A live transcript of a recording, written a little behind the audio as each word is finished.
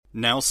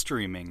Now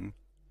streaming,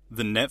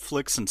 the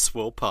Netflix and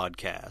Swill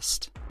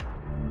podcast.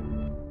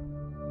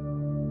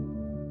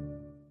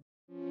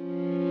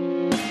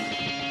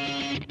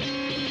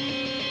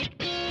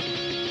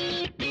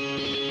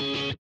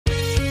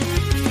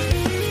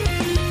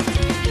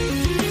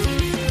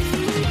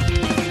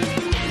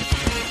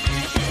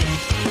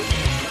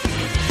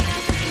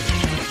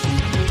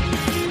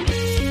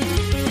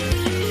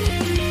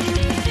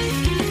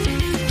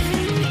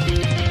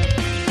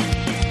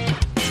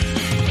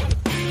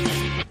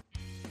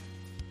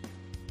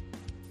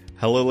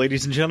 Hello,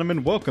 ladies and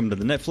gentlemen. Welcome to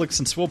the Netflix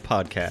and Swill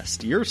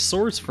podcast, your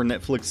source for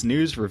Netflix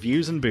news,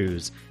 reviews, and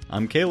booze.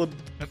 I'm Caleb.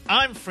 And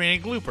I'm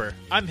Franny Glooper.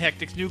 I'm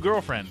Hectic's new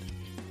girlfriend.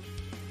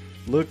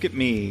 Look at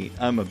me.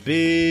 I'm a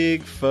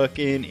big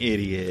fucking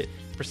idiot.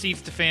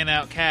 Proceeds to fan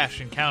out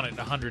cash and count it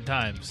 100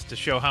 times to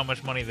show how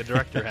much money the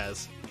director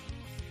has.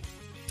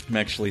 I'm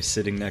actually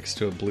sitting next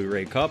to a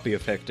Blu-ray copy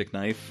of Hectic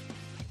Knife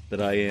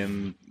that I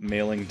am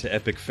mailing to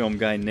Epic Film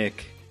Guy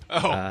Nick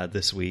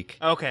this week.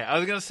 Okay, I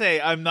was going to say,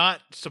 I'm not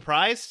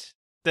surprised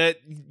that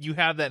you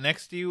have that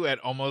next to you at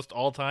almost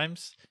all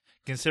times,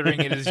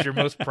 considering it is your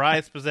most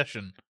prized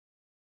possession.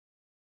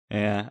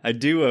 Yeah, I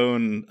do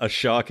own a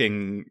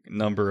shocking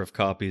number of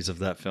copies of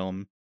that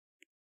film.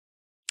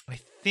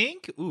 I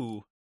think,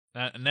 now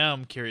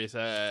I'm curious.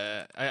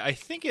 I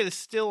think it is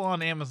still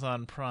on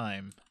Amazon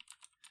Prime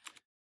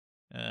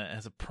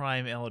as a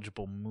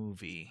Prime-eligible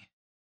movie.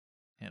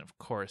 And of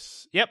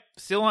course,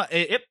 still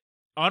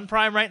on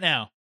Prime right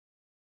now.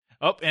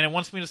 Oh, and it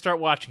wants me to start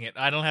watching it.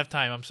 I don't have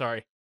time, I'm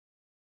sorry.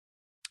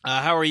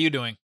 How are you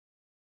doing?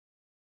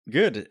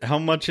 Good. How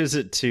much is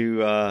it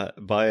to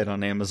buy it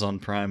on Amazon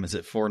Prime? Is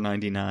it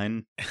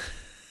 $4.99?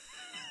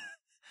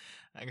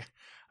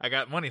 I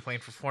got money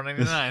playing for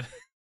 $4.99.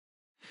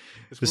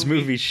 This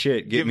movie's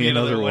shit. Get me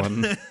another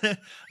one. I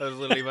was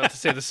literally about to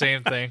say the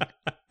same thing.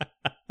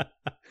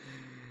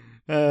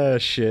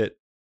 Shit.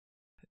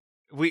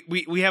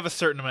 We have a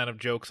certain amount of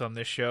jokes on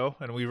this show,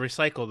 and we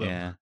recycle them.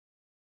 Yeah.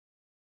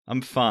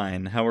 I'm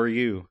fine. How are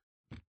you?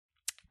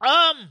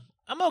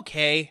 I'm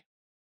okay.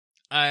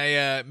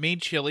 I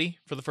made chili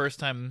for the first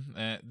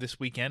time this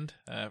weekend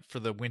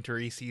for the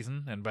wintry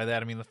season, and by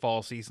that I mean the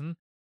fall season.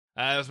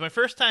 It was my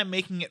first time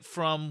making it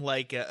from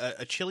like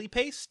a chili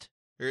paste,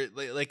 or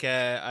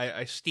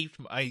I steeped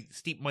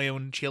my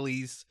own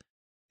chilies,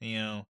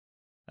 and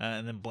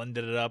then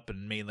blended it up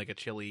and made like a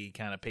chili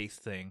kind of paste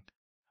thing.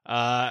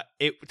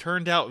 It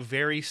turned out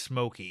very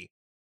smoky,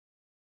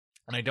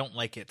 and I don't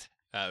like it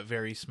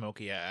very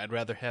smoky. I'd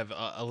rather have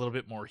a little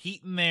bit more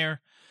heat in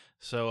there.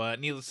 So,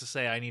 needless to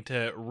say, I need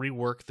to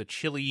rework the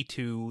chili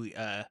to,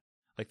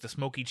 the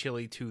smoky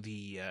chili to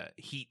the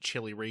heat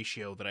chili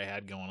ratio that I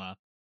had going on.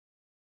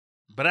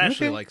 But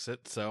Ashley likes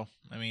it, so,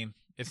 I mean,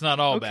 it's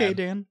not all bad.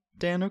 Okay,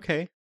 Dan,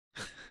 okay.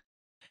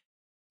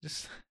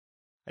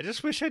 I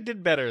just wish I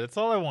did better. That's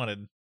all I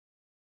wanted.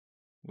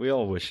 We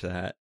all wish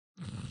that.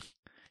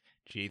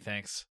 Gee,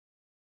 thanks.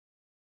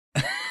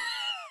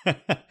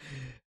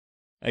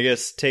 I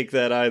guess take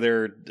that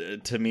either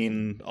to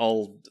mean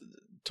all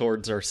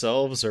towards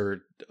ourselves,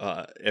 or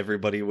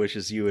everybody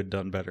wishes you had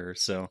done better,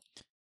 so.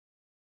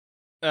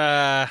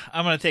 I'm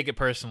gonna take it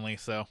personally,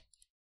 so.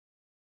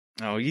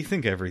 Oh, you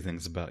think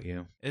everything's about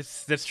you.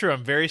 That's true,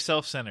 I'm very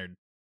self-centered.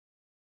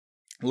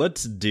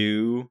 Let's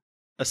do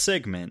a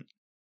segment.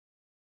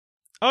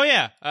 Oh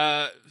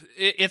yeah,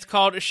 it's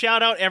called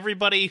Shout Out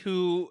Everybody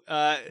Who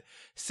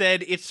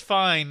said it's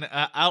fine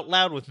out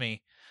loud with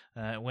me.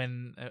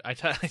 When I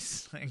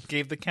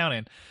gave the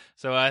count-in.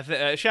 So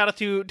shout out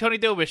to Tony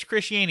Dobish,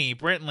 Chris Yaney,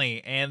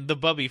 Brentley, and the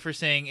Bubby for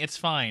saying it's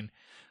fine.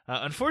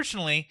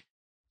 Unfortunately,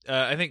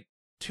 I think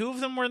two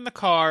of them were in the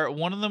car.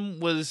 One of them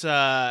was,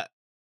 I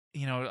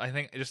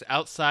think just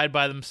outside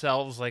by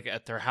themselves, like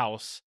at their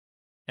house.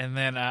 And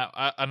then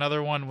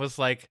another one was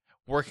like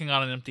working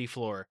on an empty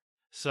floor.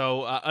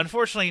 So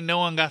unfortunately, no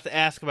one got to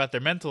ask about their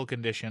mental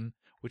condition,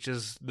 which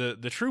is the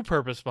true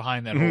purpose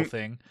behind that whole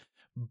thing.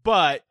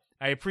 But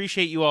I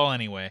appreciate you all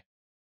anyway.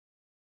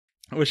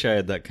 I wish I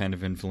had that kind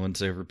of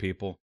influence over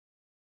people.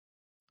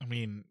 I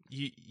mean,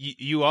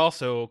 you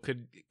also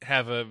could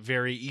have a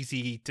very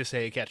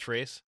easy-to-say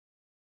catchphrase.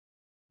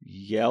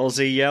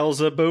 Yowza,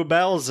 yowza,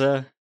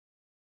 boobowza.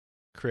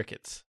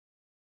 Crickets.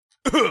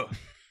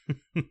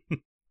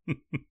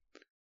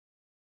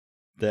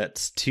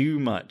 That's too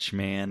much,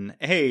 man.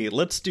 Hey,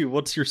 let's do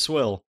What's Your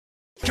Swill?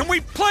 Can we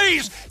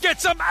please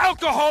get some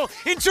alcohol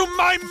into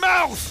my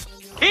mouth?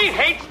 He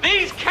hates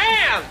these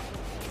cans!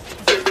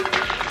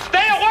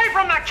 Stay away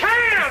from the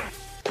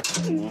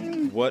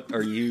can! What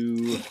are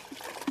you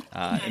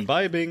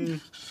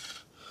imbibing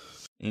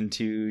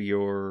into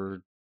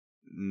your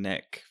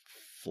neck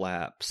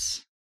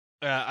flaps?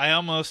 I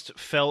almost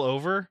fell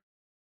over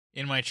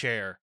in my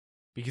chair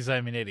because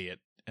I'm an idiot,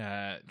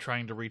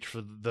 trying to reach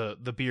for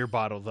the beer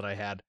bottle that I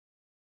had.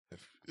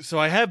 So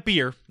I have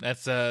beer.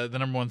 That's the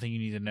number one thing you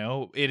need to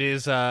know. It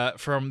is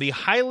from the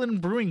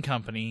Highland Brewing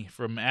Company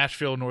from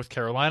Asheville, North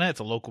Carolina.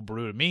 It's a local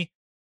brew to me.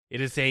 It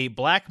is a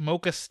black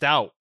mocha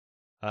stout.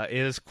 It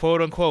is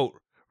quote-unquote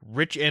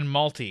rich and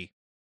malty.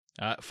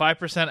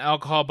 5%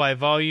 alcohol by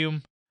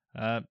volume.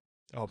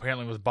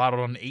 Apparently it was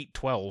bottled on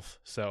 8/12,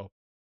 so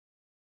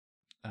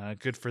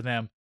good for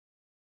them.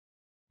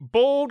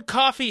 Bold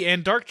coffee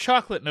and dark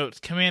chocolate notes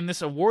command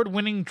this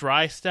award-winning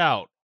dry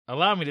stout.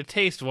 Allow me to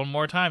taste one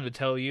more time to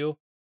tell you.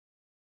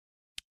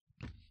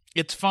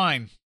 It's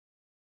fine.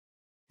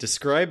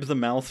 Describe the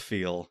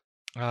mouthfeel.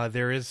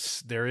 There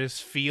is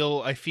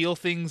feel. I feel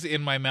things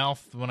in my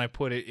mouth when I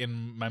put it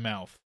in my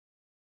mouth.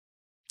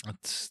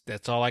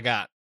 That's all I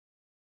got.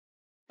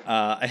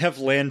 I have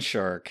land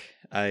shark.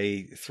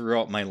 I threw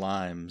out my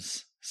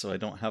limes, so I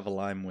don't have a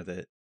lime with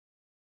it.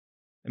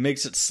 It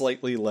makes it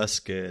slightly less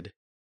good.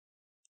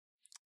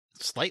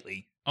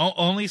 Slightly.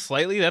 Only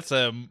slightly? That's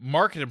a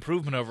marked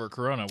improvement over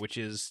Corona, which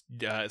is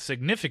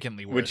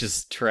significantly worse. Which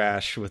is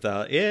trash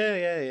without...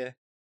 Yeah.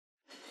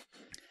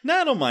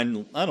 No, I don't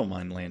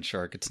mind land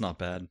shark. It's not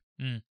bad.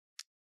 Mm.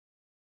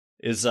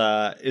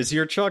 Is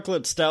your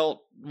chocolate stout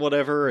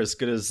whatever as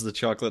good as the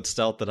chocolate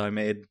stout that I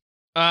made?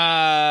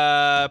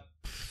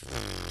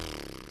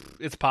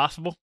 It's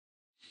possible.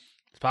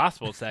 It's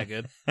possible it's that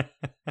good.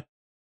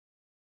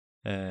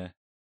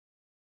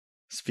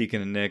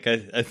 Speaking of Nick,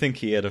 I think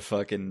he had a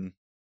fucking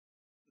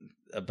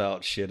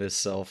about shit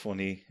himself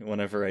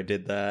whenever I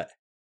did that.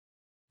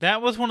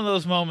 That was one of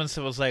those moments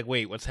that was like,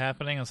 wait, what's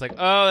happening? I was like,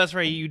 oh, that's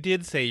right, you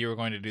did say you were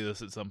going to do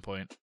this at some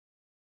point.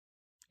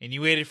 And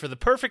you waited for the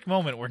perfect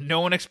moment where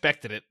no one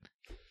expected it.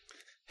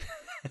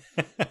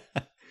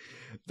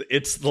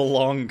 It's the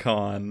long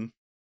con.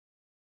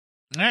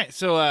 All right,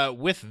 so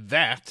with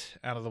that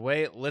out of the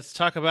way, let's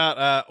talk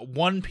about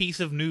one piece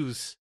of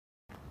news.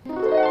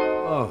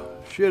 Oh,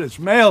 shit, it's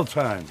mail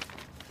time.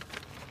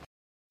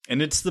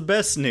 And it's the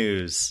best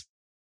news.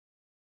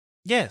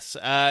 Yes,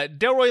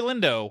 Delroy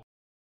Lindo,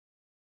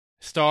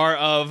 star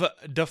of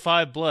Da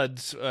 5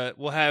 Bloods,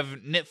 will have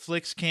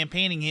Netflix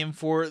campaigning him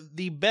for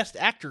the Best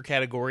Actor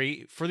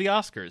category for the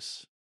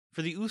Oscars.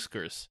 For the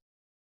Oscars.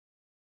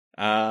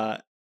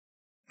 Not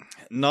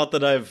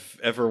that I've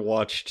ever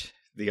watched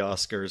the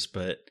Oscars,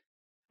 but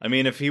I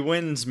mean, if he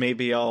wins,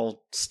 maybe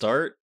I'll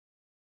start.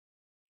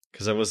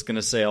 Because I was going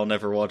to say I'll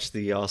never watch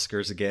the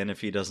Oscars again if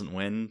he doesn't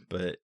win,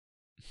 but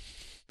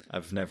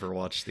I've never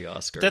watched the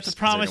Oscars. That's a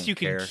promise you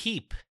can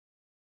keep.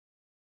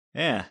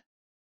 Yeah.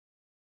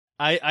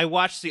 I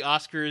watched the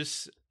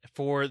Oscars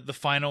for the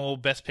final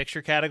Best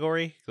Picture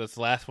category. That's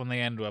the last one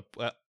they end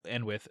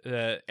with.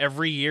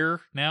 Every year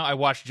now, I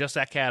watch just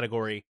that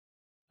category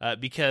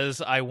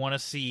because I want to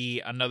see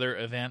another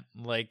event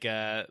like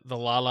the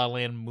La La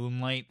Land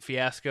Moonlight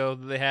fiasco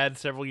that they had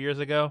several years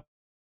ago.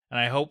 And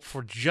I hope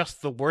for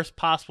just the worst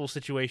possible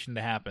situation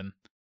to happen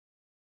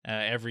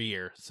every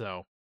year.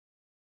 So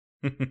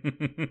I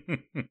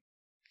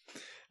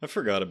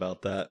forgot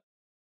about that.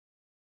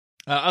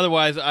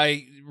 Otherwise,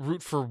 I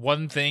root for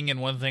one thing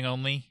and one thing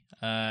only,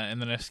 and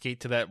then I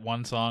skate to that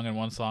one song and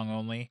one song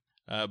only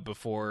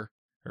for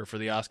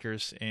the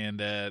Oscars. And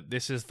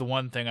this is the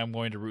one thing I'm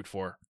going to root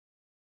for.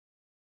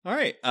 All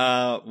right.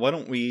 Why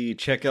don't we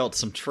check out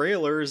some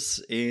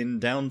trailers in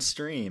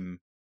Downstream?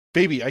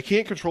 Baby, I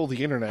can't control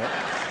the internet.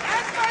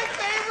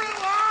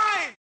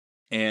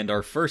 And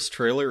our first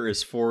trailer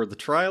is for The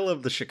Trial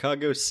of the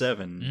Chicago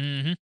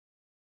 7.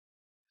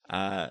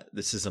 Mm-hmm.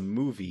 This is a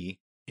movie.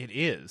 It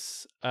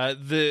is.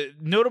 The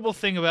notable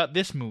thing about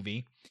this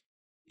movie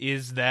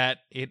is that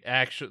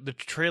the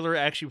trailer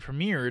actually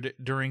premiered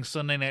during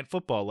Sunday Night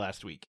Football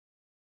last week.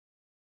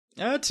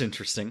 That's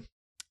interesting.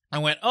 I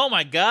went, oh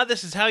my god,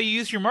 this is how you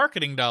use your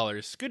marketing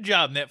dollars. Good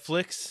job,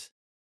 Netflix.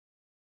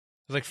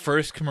 It was like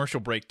first commercial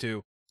break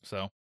too,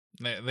 so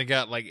they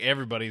got like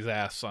everybody's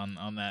ass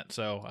on that.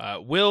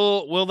 So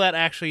will that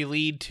actually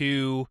lead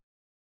to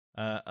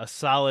a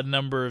solid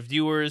number of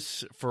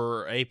viewers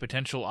for a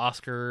potential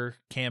Oscar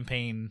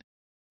campaign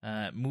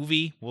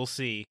movie? We'll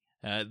see.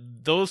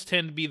 Those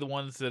tend to be the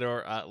ones that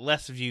are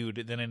less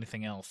viewed than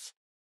anything else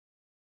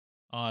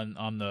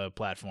on the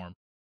platform.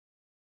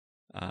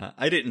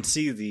 I didn't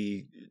see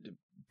the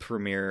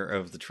premiere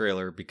of the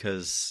trailer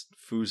because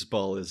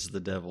foosball is the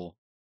devil.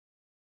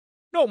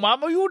 No,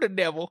 Mama, you're the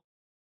devil.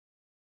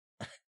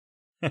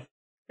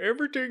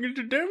 Everything is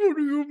the devil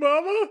to you,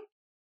 Mama.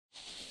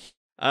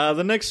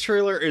 The next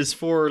trailer is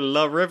for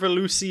La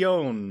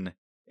Revolution,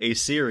 a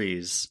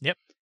series. Yep.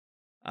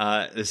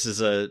 This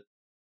is a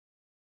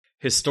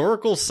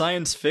historical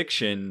science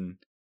fiction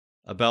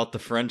about the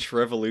French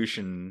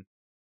Revolution,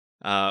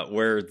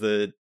 where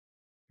the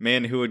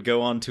man who would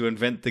go on to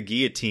invent the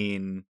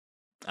guillotine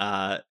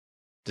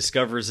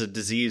discovers a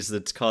disease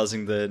that's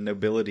causing the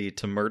nobility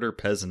to murder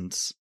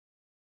peasants.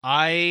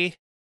 I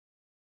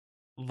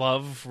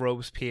love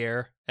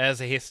Robespierre as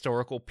a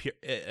historical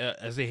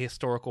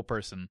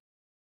person.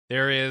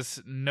 There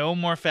is no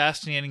more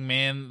fascinating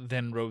man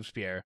than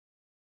Robespierre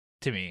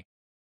to me,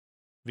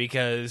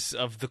 because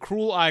of the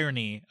cruel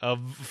irony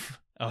of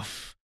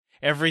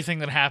everything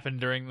that happened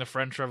during the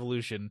French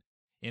Revolution,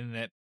 in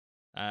that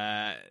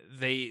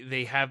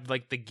they have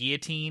like the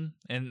guillotine,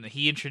 and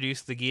he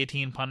introduced the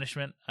guillotine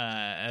punishment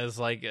as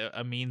like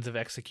a means of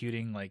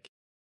executing like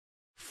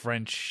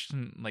French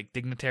like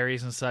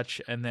dignitaries and such,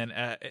 and then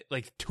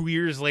like 2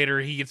 years later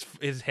he gets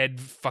his head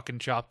fucking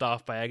chopped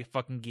off by a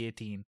fucking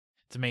guillotine.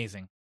 It's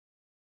amazing.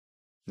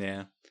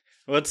 Yeah.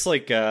 Well, it's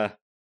like I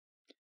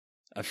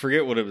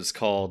forget what it was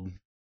called.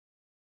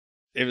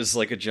 It was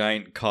like a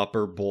giant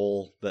copper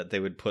bowl that they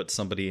would put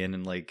somebody in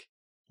and like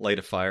light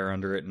a fire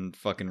under it and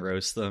fucking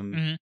roast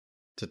them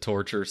to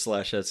torture /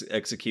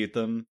 execute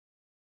them.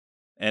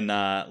 And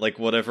like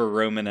whatever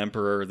Roman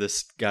emperor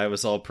this guy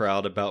was all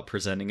proud about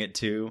presenting it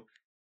to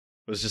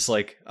was just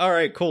like, all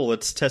right, cool,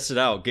 let's test it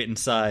out. Get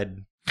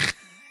inside.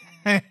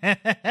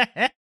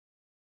 It's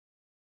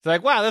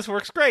like, wow, this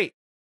works great.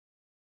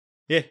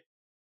 Yeah.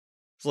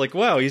 It's like,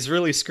 wow, he's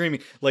really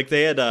screaming. Like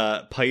they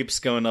had pipes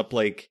going up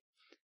like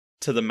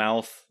to the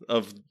mouth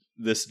of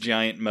this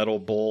giant metal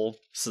bowl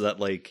so that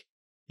like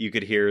you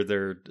could hear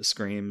their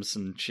screams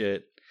and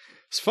shit.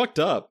 It's fucked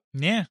up.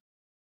 Yeah.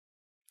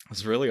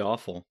 It's really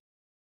awful.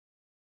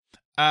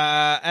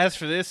 As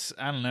for this,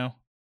 I don't know.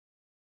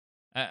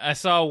 I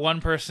saw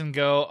one person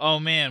go, oh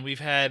man, we've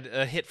had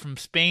a hit from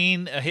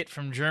Spain, a hit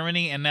from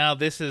Germany, and now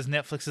this is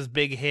Netflix's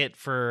big hit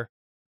for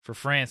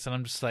France. And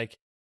I'm just like,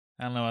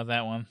 I don't know about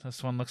that one.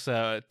 This one looks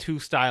too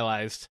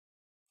stylized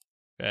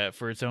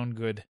for its own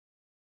good.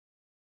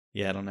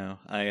 Yeah, I don't know.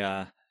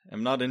 I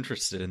am not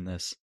interested in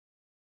this.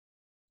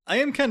 I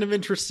am kind of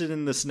interested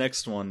in this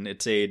next one.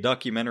 It's a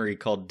documentary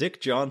called Dick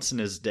Johnson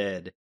is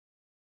Dead.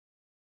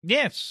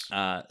 Yes.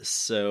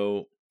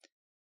 So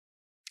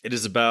it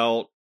is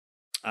about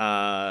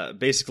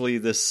basically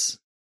this,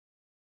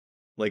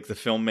 like the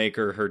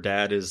filmmaker, her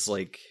dad is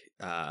like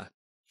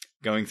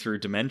going through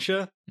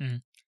dementia. Mm-hmm.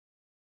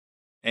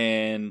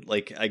 And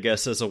like, I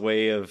guess as a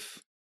way of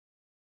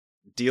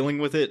dealing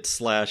with it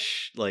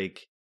 /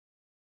 like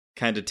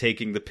kind of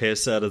taking the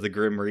piss out of the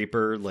Grim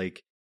Reaper,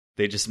 like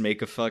they just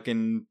make a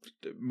fucking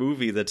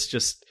movie that's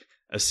just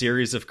a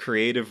series of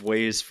creative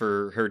ways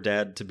for her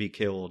dad to be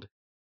killed.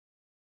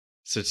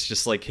 So it's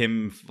just like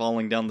him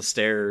falling down the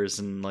stairs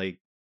and like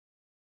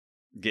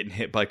getting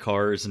hit by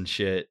cars and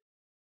shit.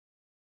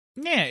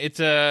 Yeah,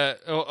 it's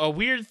a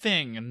weird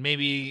thing, and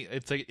maybe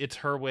it's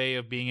her way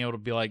of being able to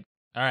be like,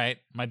 all right,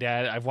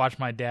 I've watched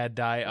my dad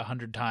die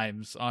 100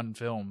 times on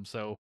film,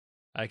 so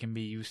I can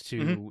be used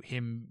to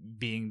him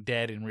being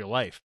dead in real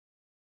life.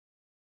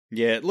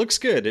 Yeah, it looks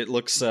good. It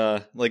looks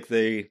like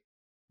they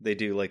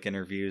do like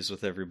interviews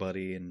with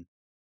everybody, and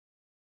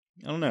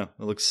I don't know.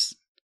 It looks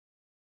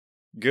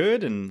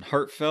good and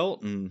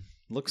heartfelt and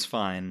looks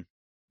fine.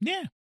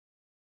 Yeah,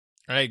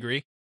 I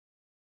agree.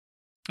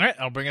 All right,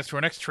 I'll bring us to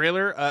our next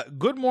trailer.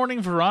 Good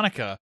Morning,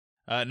 Veronica.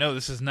 No,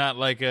 this is not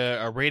like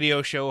a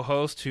radio show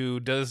host who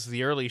does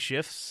the early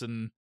shifts,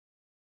 and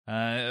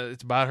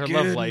it's about her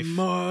love life. Good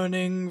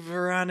morning,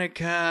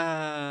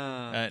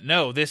 Veronica.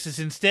 No, this is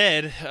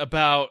instead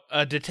about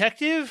a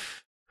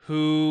detective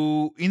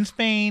who, in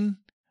Spain,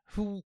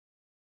 who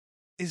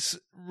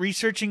is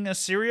researching a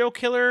serial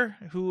killer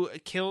who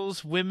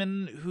kills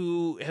women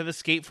who have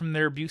escaped from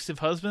their abusive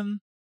husband.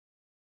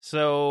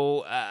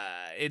 So,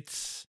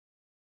 it's...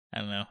 I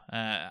don't know.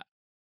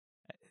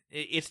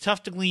 It's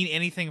tough to glean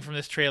anything from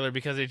this trailer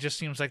because it just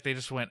seems like they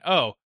just went,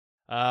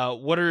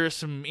 what are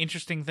some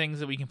interesting things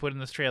that we can put in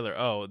this trailer?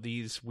 Oh,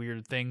 these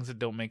weird things that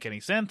don't make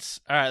any sense.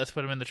 All right, let's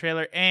put them in the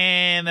trailer.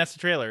 And that's the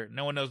trailer.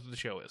 No one knows what the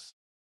show is.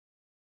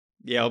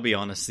 Yeah, I'll be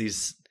honest.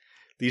 These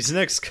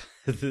next...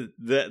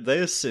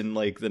 this and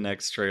like the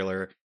next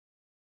trailer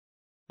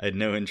I had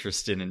no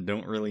interest in and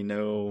don't really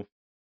know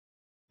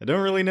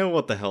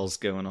what the hell's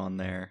going on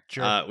there.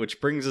 Sure.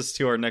 Which brings us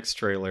to our next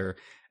trailer,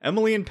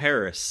 Emily in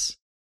Paris.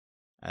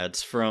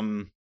 It's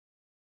from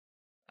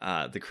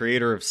the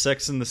creator of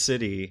Sex and the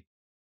City.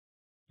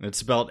 And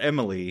it's about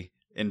Emily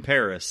in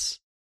Paris.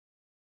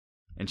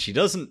 And she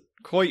doesn't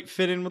quite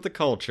fit in with the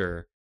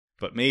culture,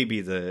 but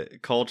maybe the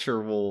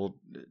culture will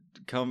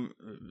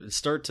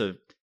start to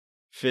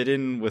fit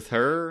in with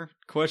her? ?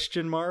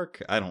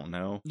 I don't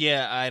know.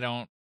 Yeah, I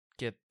don't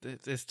get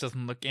this.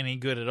 Doesn't look any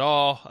good at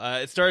all.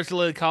 It stars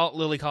Lily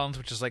Collins,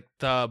 which is like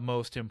the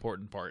most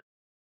important part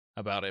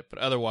about it. But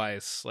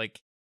otherwise, like,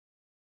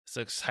 it's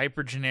looks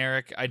hyper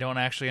generic. I don't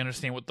actually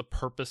understand what the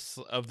purpose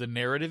of the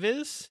narrative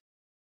is.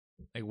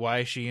 Like, why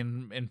is she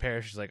in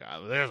Paris? She's like,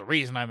 there's a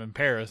reason I'm in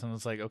Paris, and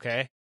it's like,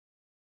 okay,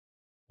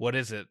 what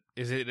is it?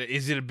 Is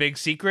it a big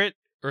secret?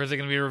 Or is it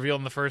going to be revealed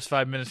in the first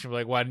 5 minutes? You're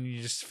like, why didn't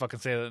you just fucking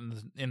say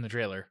that in the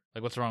trailer?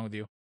 Like, what's wrong with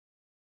you?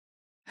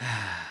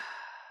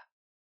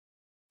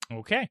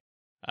 Okay.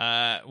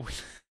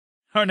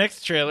 Our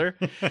next trailer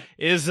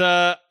is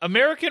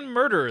American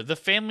Murder: The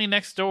Family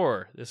Next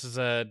Door. This is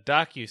a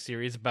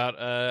docu-series about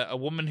a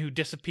woman who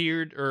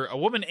disappeared, or a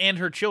woman and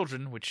her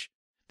children, which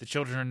the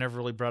children are never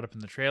really brought up in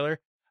the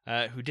trailer,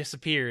 who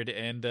disappeared,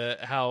 and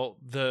how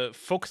the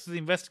focus of the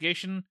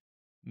investigation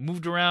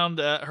moved around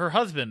her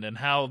husband and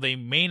how they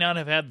may not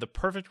have had the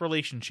perfect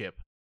relationship.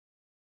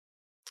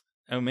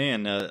 Oh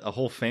man, a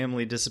whole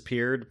family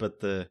disappeared,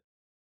 but the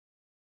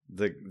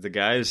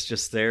guy's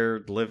just there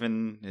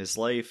living his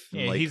life.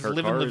 Yeah, like he's her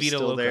living car La is Vida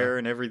still Loca. there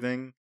and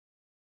everything.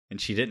 And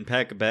she didn't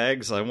pack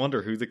bags. I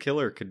wonder who the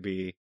killer could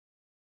be.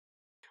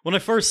 When I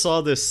first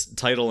saw this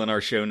title in our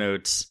show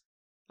notes,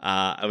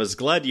 I was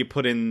glad you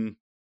put in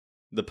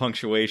the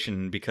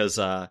punctuation because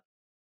I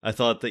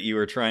thought that you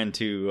were trying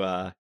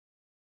to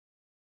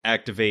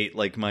activate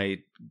like my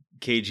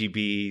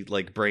KGB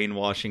like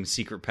brainwashing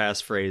secret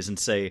passphrase and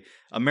say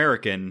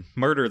American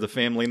murder the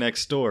family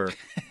next door.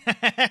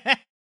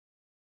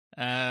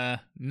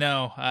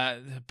 No,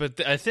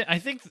 but I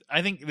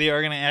think they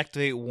are going to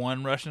activate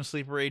one Russian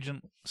sleeper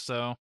agent.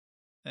 So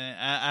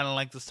I don't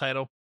like this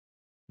title.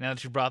 Now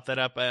that you brought that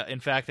up, in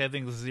fact, I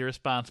think this is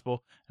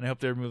irresponsible, and I hope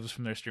they remove this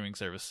from their streaming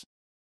service.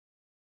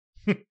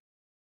 All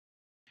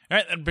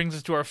right, that brings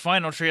us to our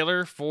final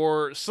trailer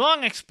for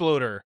Song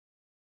Exploder.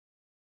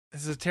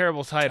 This is a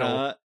terrible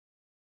title.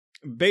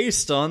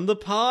 Based on the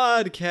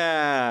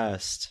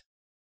podcast.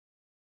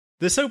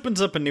 This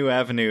opens up a new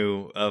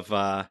avenue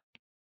of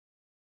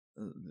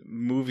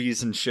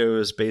movies and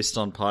shows based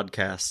on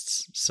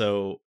podcasts.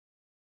 So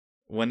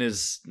when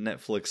is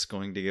Netflix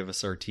going to give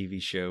us our TV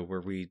show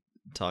where we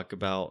talk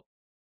about,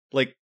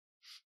 like,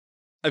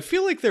 I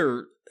feel like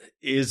there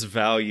is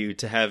value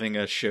to having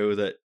a show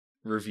that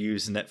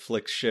reviews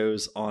Netflix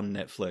shows on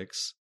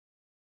Netflix.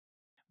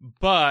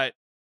 But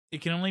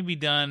it can only be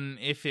done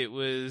if it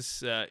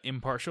was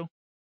impartial.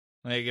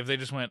 Like, if they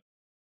just went,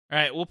 all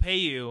right, we'll pay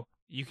you.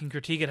 You can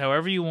critique it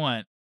however you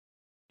want.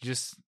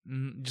 Just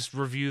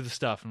review the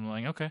stuff. And I'm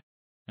like, okay,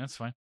 that's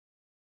fine.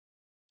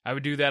 I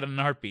would do that in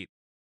a heartbeat.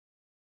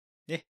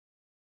 Yeah.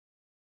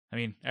 I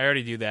mean, I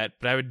already do that,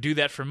 but I would do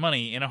that for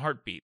money in a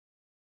heartbeat.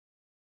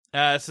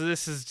 So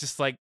this is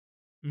just like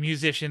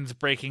musicians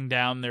breaking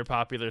down their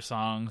popular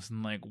songs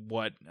and like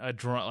what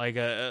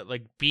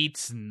like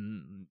beats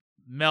and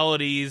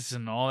melodies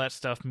and all that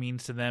stuff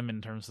means to them in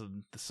terms of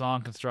the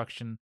song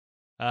construction.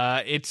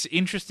 It's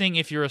interesting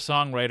if you're a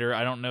songwriter.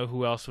 I don't know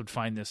who else would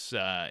find this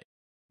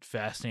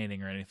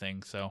fascinating or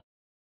anything, so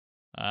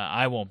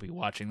I won't be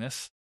watching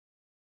this.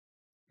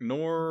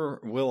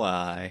 Nor will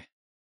I.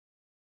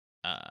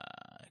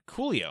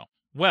 Coolio.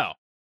 Well,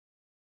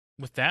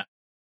 with that,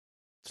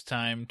 it's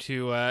time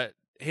to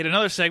hit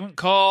another segment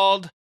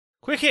called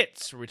Quick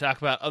Hits, where we talk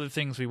about other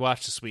things we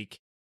watched this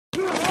week.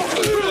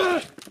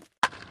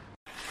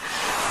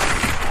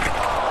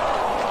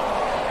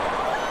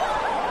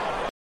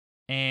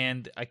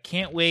 And I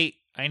can't wait.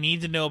 I need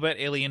to know about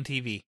Alien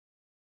TV.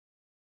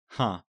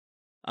 Huh.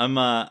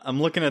 I'm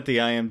looking at the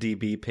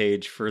IMDb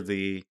page for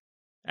the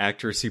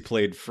actress who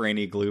played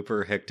Franny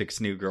Glooper,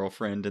 Hectic's new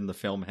girlfriend in the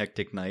film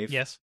Hectic Knife.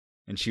 Yes.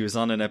 And she was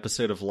on an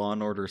episode of Law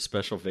 & Order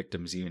Special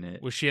Victims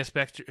Unit. Was she a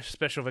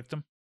special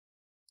victim?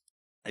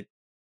 I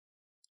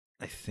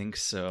think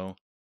so.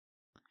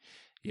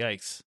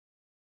 Yikes.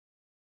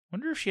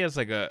 Wonder if she has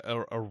like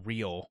a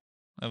reel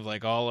of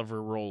like all of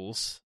her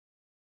roles.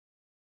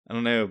 I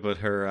don't know, but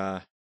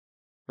her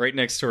right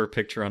next to her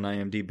picture on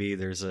IMDb,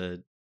 there's a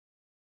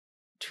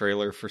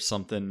trailer for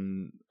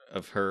something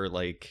of her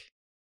like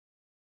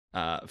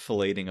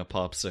filleting a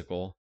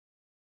popsicle.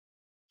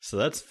 So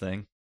that's the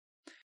thing.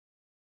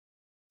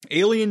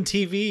 Alien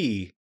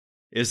TV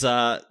is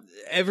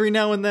every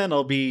now and then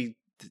I'll be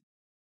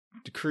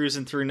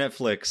cruising through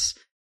Netflix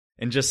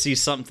and just see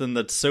something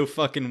that's so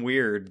fucking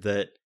weird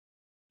that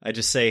I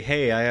just say,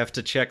 hey, I have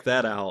to check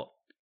that out.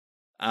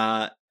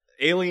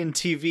 Alien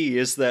TV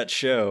is that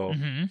show.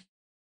 Mm-hmm.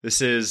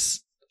 This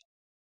is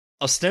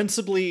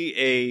ostensibly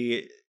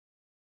a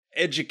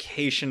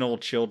educational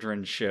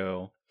children's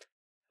show.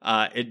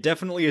 It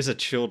definitely is a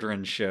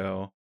children's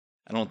show.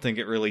 I don't think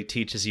it really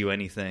teaches you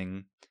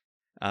anything.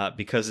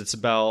 Because it's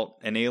about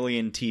an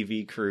alien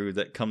TV crew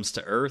that comes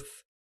to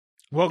Earth.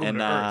 Welcome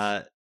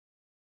to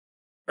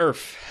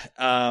Earth.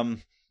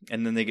 And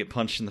then they get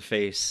punched in the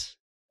face.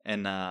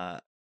 And,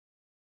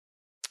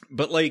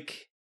 but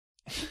like...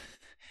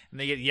 and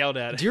they get yelled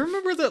at. Do you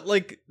remember that,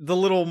 like, the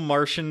little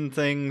Martian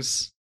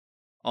things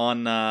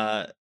on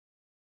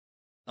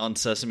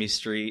Sesame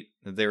Street?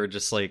 They were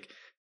just, like,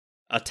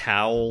 a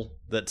towel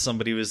that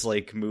somebody was,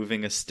 like,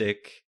 moving a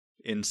stick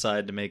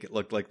inside to make it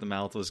look like the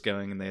mouth was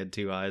going and they had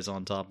two eyes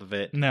on top of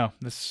it. No,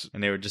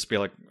 and they would just be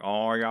like,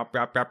 oh, yop,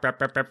 yop, yop, yop,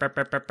 yop, yop, yop,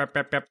 yop,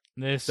 yop, yop.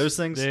 Those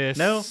things.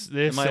 No,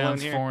 this Am I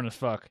sounds foreign as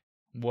fuck.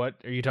 What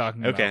are you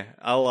talking about? Okay,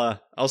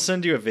 I'll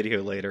send you a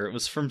video later. It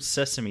was from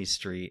Sesame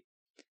Street,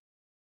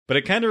 but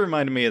it kind of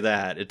reminded me of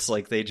that. It's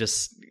like they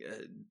just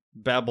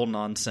babble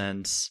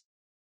nonsense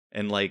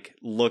and like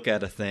look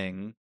at a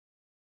thing.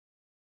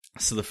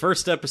 So the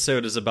first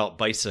episode is about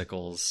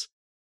bicycles,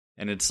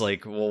 and it's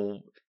like,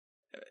 well,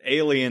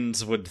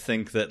 aliens would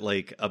think that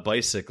like a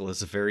bicycle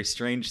is a very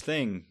strange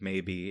thing,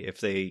 maybe, if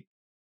they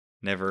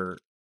never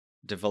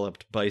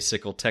developed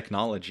bicycle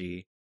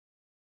technology.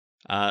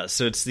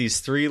 So it's these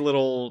three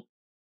little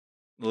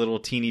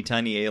teeny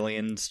tiny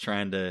aliens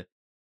trying to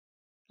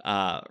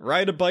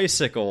ride a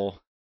bicycle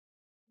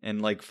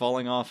and like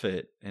falling off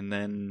it and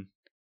then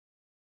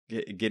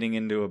getting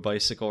into a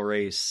bicycle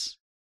race.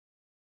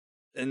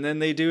 And then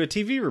they do a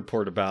TV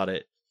report about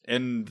it,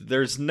 and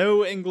there's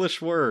no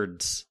English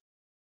words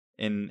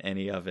in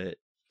any of it.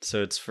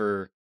 So it's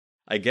for,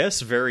 I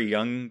guess, very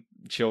young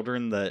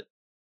children that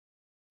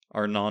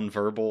are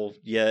nonverbal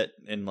yet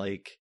and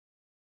like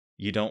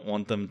you don't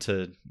want them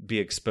to be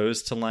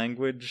exposed to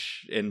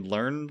language and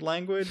learn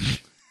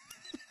language.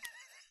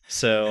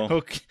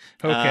 So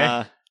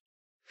Okay.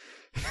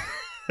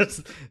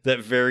 That's that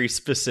very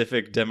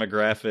specific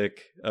demographic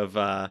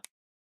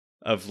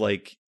of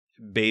like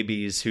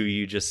babies who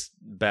you just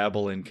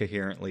babble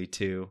incoherently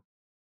to,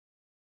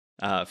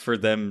 for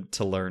them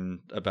to learn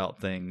about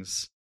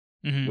things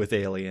with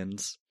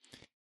aliens.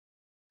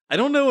 I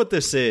don't know what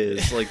this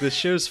is. Like, this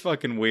show's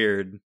fucking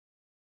weird.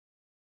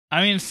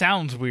 I mean, it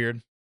sounds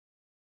weird.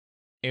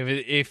 If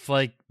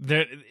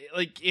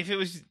it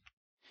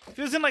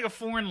was in like a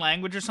foreign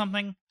language or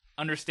something,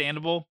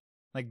 understandable.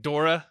 Like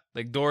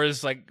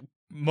Dora's like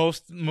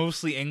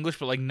mostly English,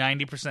 but like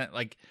 90%,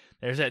 like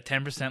there's that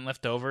 10%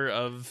 left over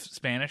of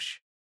Spanish.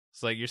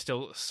 It's like you're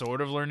still sort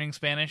of learning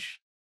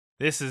Spanish.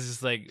 This is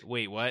just like,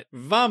 wait, what?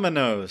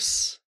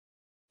 Vamonos.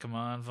 Come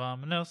on,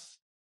 vamonos.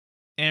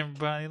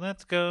 Everybody,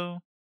 let's go.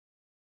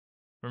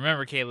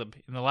 Remember, Caleb,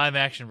 in the live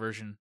action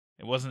version,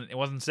 it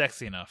wasn't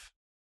sexy enough.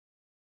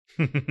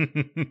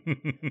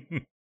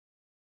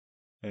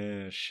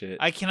 Oh, shit.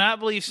 I cannot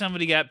believe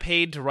somebody got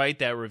paid to write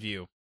that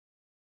review.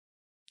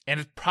 And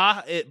it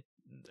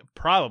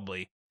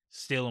probably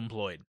still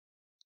employed.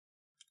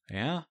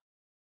 Yeah.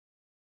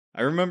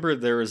 I remember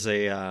there was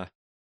a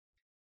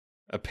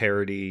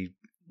parody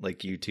like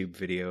YouTube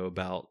video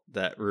about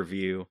that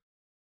review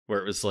where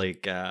it was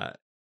like I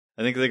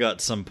think they got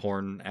some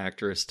porn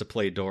actress to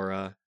play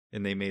Dora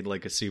and they made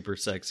like a super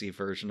sexy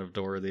version of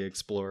Dora the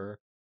Explorer.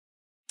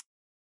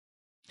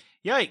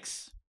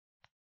 Yikes.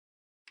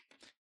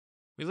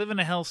 We live in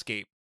a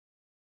hellscape.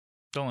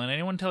 Don't let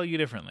anyone tell you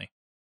differently.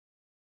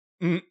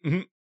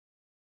 Mm-mm.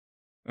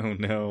 Oh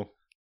no.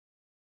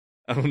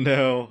 Oh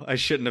no, I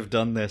shouldn't have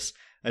done this.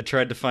 I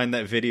tried to find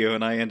that video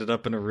and I ended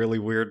up in a really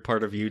weird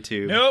part of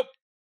YouTube. Nope.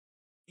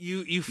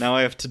 Now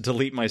I have to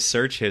delete my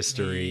search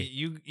history.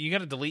 You got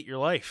to delete your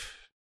life.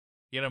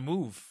 You got to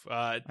move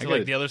to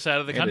like the other side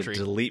of the country.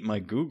 Delete my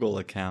Google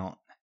account.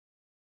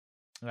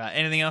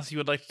 Anything else you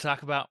would like to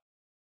talk about?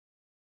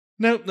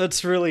 Nope,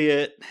 that's really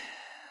it.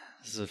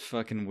 This is a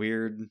fucking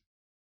weird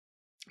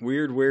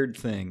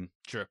thing.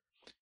 Sure.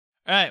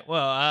 All right.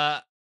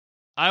 Well,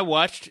 I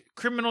watched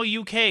Criminal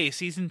UK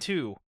Season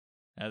 2.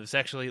 This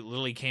actually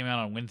literally came out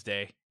on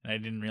Wednesday, and I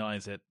didn't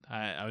realize it.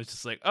 I was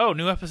just like, oh,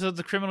 new episodes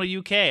of Criminal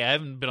UK. I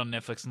haven't been on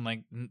Netflix in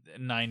like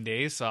 9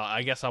 days, so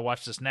I guess I'll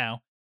watch this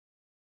now.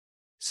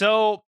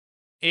 So,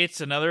 it's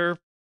another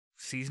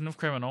season of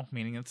Criminal,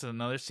 meaning it's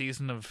another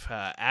season of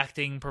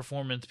acting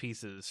performance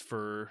pieces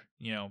for,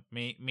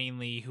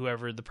 mainly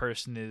whoever the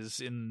person is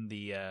in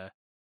the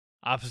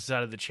opposite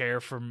side of the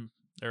chair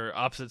or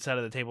opposite side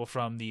of the table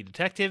from the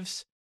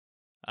detectives.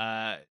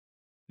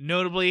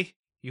 Notably,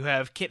 you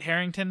have Kit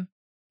Harington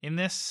in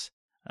this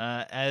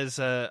as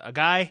a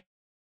guy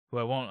who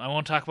I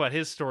won't talk about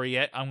his story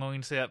yet. I'm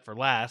going to say that for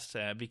last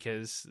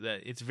because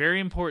it's very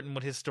important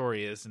what his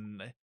story is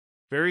and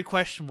very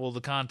questionable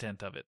the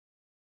content of it.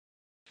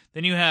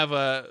 Then you have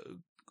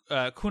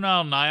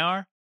Kunal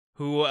Nair,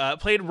 who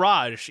played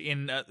Raj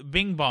in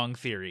Bing Bong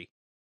Theory,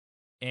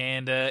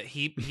 and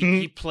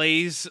he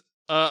plays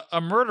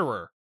a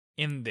murderer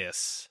in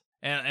this,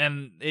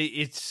 and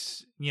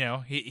it's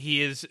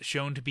he is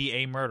shown to be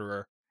a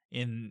murderer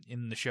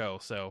in the show,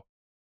 so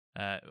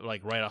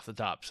like right off the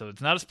top, so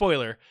it's not a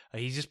spoiler.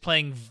 He's just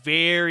playing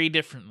very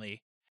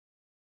differently.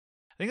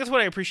 I think that's what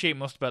I appreciate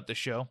most about this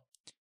show,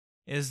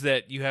 is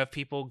that you have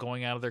people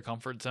going out of their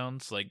comfort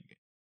zones, like.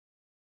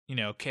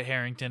 Kit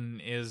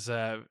Harington is,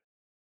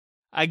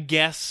 I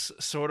guess,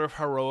 sort of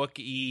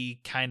heroic-y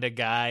kind of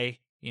guy,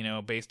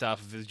 based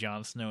off of his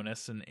Jon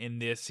Snowness. And in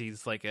this,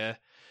 he's like a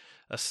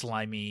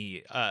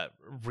slimy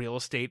real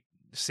estate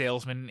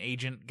salesman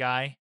agent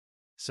guy.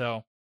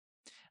 So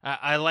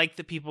I like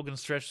that people can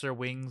stretch their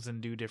wings and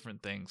do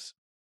different things.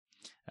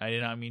 I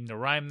did not mean to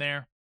rhyme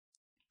there,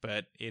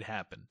 but it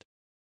happened.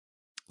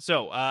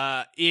 So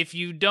if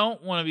you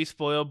don't want to be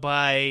spoiled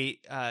by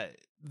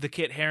the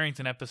Kit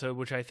Harington episode,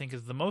 which I think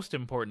is the most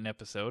important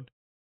episode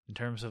in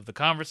terms of the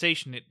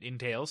conversation it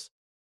entails,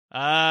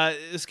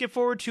 skip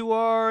forward to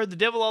our The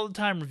Devil All the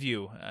Time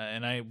review,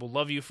 and I will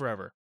love you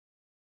forever.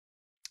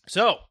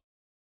 So,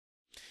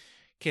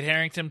 Kit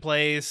Harington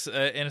plays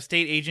an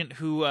estate agent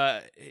who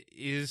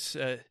is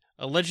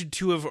alleged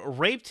to have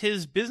raped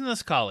his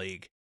business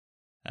colleague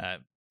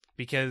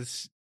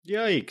because...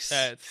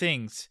 Yikes.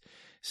 Things.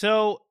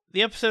 So,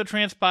 the episode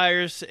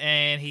transpires,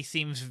 and he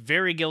seems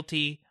very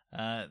guilty...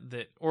 at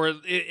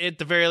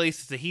the very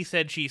least, it's a he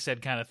said, she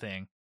said kind of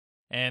thing.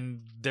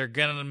 And they're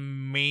gonna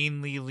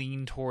mainly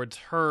lean towards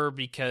her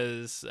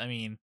because, I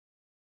mean,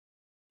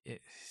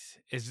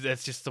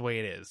 that's just the way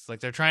it is. Like,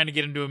 they're trying to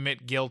get him to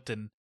admit guilt,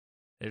 and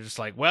they're just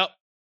like, well,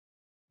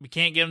 we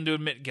can't get him to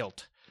admit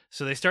guilt.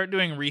 So they start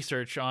doing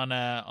research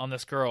on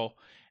this girl,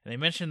 and they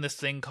mention this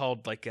thing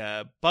called, like,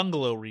 a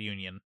bungalow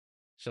reunion.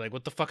 So, like,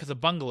 what the fuck is a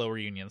bungalow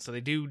reunion? So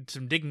they do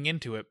some digging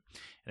into it,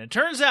 and it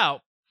turns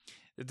out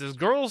that this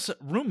girl's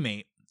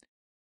roommate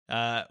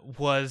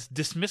was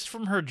dismissed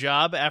from her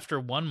job after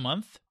 1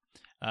 month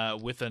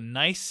with a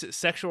nice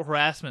sexual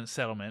harassment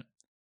settlement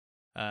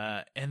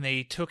and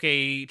they took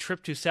a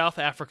trip to South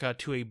Africa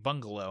to a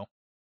bungalow.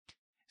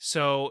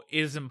 So it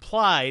is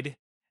implied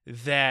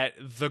that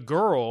the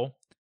girl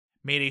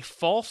made a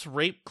false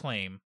rape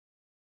claim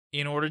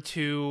in order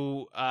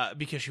to,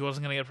 because she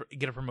wasn't going to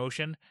get a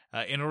promotion,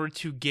 in order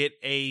to get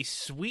a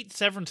sweet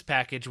severance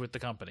package with the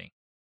company.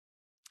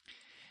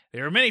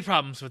 There are many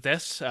problems with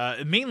this,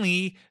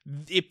 mainly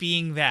it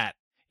being that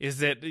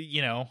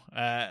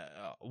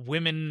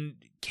women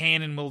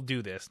can and will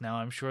do this. Now,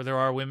 I'm sure there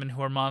are women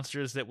who are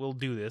monsters that will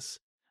do this.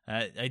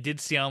 I did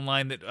see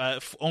online that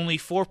only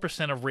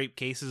 4% of rape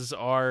cases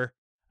are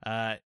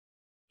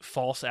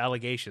false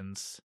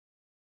allegations.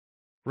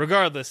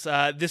 Regardless,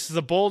 this is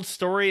a bold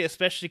story,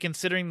 especially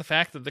considering the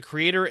fact that the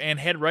creator and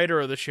head writer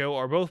of the show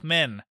are both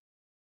men.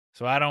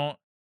 So I don't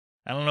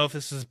know if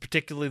this is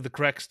particularly the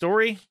correct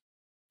story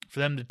for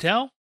them to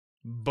tell,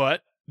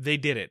 but they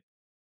did it.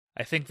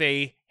 I think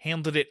they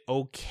handled it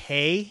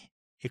okay.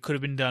 It could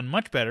have been done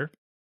much better.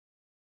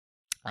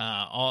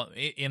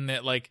 In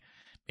that, like,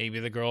 maybe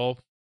the girl,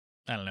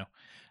 I don't know.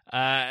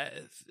 I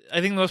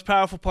think the most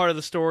powerful part of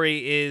the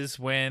story is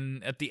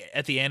when at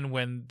the end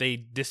when they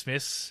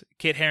dismiss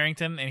Kit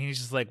Harington and he's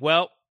just like,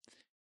 "Well,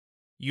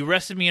 you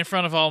arrested me in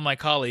front of all my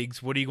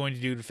colleagues. What are you going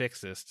to do to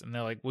fix this?" And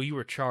they're like, "Well, you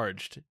were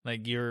charged.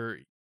 Like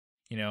it's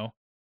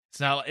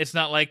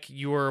not like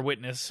you were a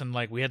witness and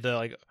like we had to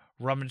like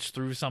rummage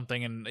through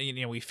something and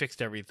we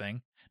fixed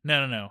everything.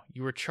 No.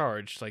 You were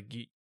charged. Like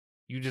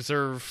you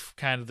deserve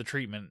kind of the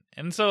treatment."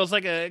 And so it's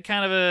like a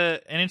kind of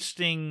an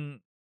interesting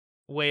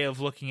way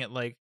of looking at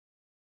like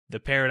the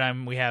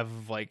paradigm we have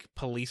of like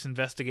police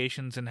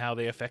investigations and how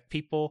they affect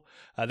people.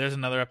 There's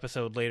another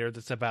episode later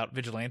that's about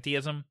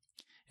vigilantism,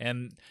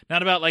 and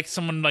not about like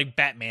someone like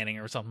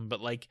Batmaning or something, but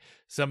like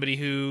somebody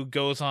who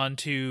goes on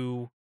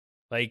to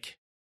like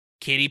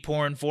kiddie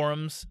porn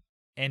forums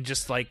and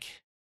just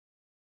like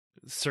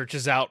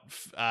searches out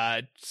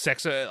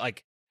sex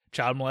like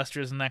child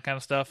molesters and that kind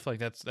of stuff. Like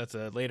that's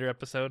a later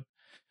episode,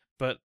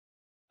 but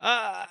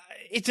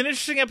it's an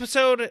interesting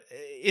episode.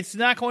 It's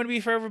not going to be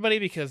for everybody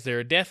because there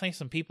are definitely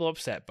some people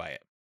upset by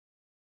it.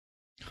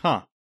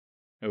 Huh.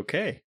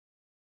 Okay.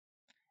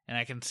 And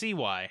I can see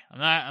why.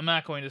 I'm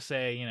not going to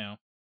say,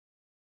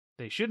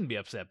 they shouldn't be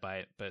upset by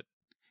it, but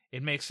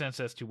it makes sense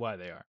as to why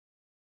they are.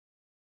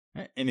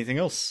 Anything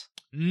else?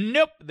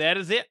 Nope, that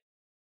is it.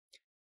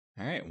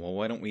 All right, well,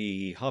 why don't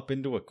we hop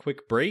into a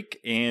quick break,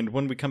 and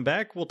when we come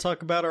back, we'll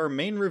talk about our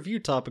main review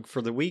topic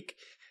for the week,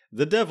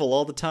 The Devil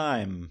All the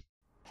Time.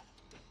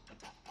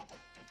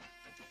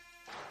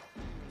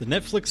 The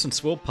Netflix and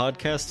Swill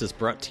podcast is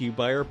brought to you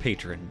by our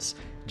patrons,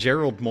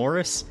 Gerald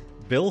Morris,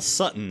 Bill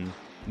Sutton,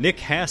 Nick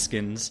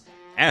Haskins,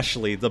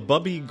 Ashley the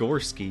Bubby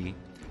Gorski,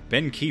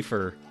 Ben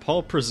Kiefer,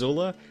 Paul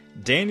Prezula,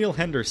 Daniel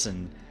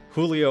Henderson,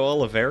 Julio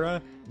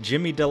Oliveira,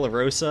 Jimmy De La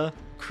Rosa,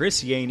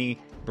 Chris Yaney,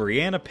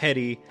 Brianna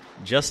Petty,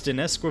 Justin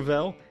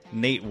Esquivel,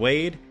 Nate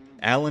Wade,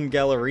 Alan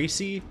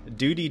Gallerisi,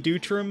 Duty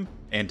Dutram,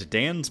 and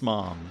Dan's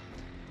mom.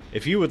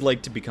 If you would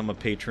like to become a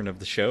patron of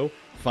the show,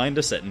 find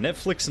us at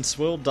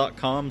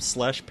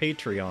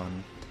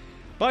netflixandswill.com/Patreon.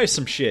 Buy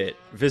some shit.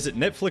 Visit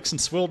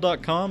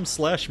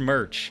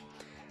netflixandswill.com/merch.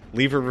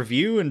 Leave a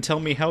review and tell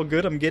me how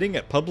good I'm getting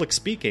at public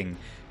speaking.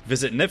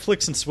 Visit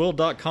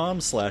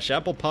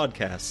netflixandswill.com/Apple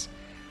Podcasts.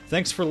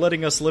 Thanks for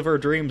letting us live our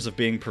dreams of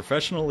being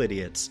professional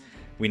idiots.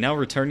 We now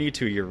return you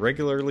to your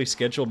regularly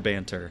scheduled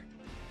banter.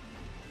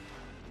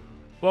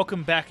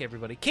 Welcome back,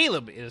 everybody.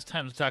 Caleb, it is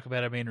time to talk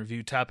about our main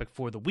review topic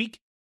for the week,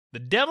 The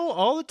Devil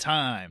All the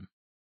Time.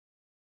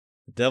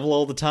 The Devil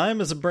All the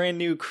Time is a brand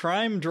new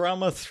crime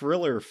drama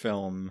thriller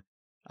film.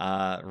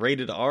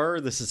 Rated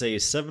R, this is a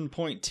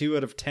 7.2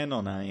 out of 10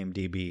 on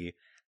IMDb.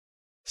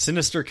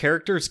 Sinister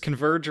characters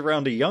converge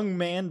around a young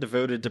man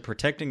devoted to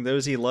protecting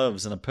those he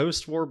loves in a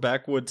post-war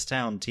backwoods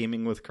town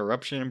teeming with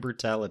corruption and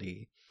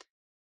brutality.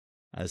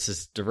 This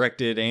is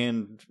directed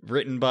and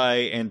written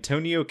by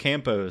Antonio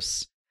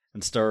Campos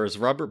and stars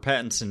Robert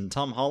Pattinson,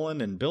 Tom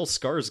Holland, and Bill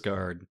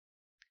Skarsgård.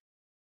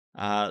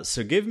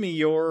 So give me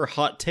your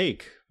hot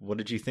take. What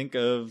did you think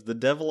of The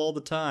Devil All the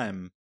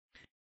Time?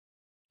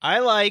 I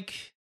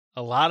like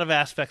a lot of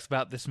aspects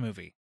about this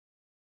movie.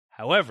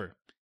 However,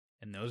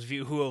 and those of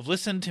you who have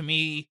listened to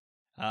me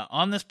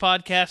on this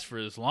podcast for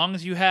as long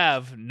as you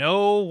have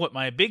know what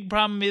my big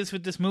problem is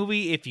with this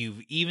movie if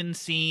you've even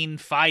seen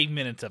 5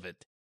 minutes of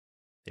it.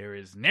 There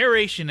is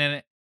narration in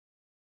it,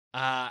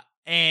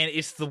 and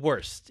it's the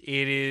worst.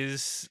 It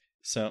is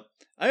So,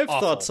 I have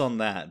awful. thoughts on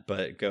that,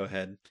 but go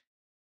ahead.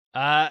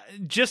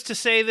 Just to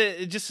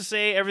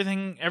say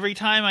everything, every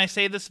time I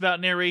say this about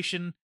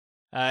narration,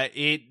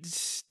 it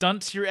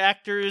stunts your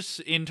actors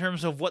in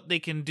terms of what they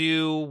can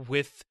do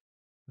with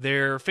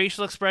their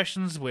facial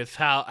expressions, with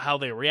how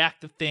they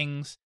react to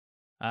things.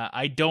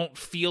 I don't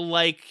feel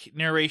like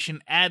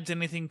narration adds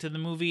anything to the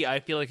movie. I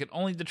feel like it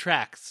only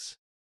detracts.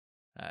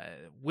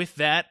 With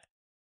that,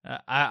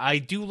 I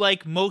do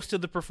like most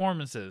of the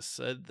performances.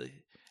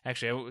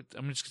 Actually,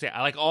 I'm just going to say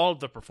I like all of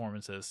the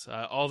performances.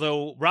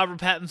 Although Robert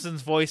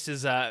Pattinson's voice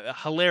is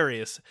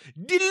hilarious.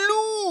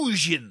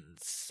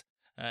 Delusions!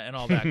 And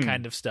all that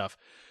kind of stuff.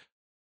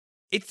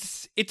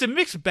 it's a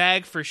mixed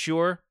bag for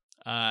sure.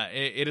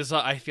 It is.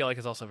 I feel like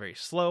it's also very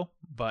slow,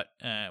 but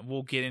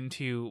we'll get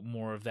into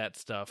more of that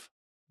stuff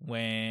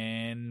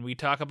when we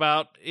talk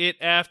about it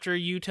after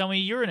you tell me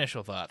your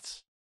initial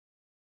thoughts.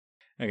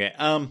 Okay.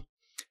 I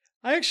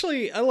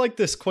like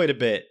this quite a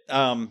bit.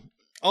 On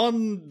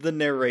the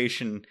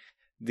narration,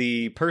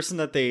 the person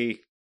that they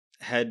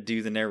had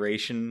do the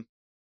narration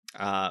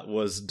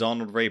was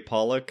Donald Ray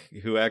Pollock,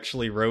 who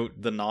actually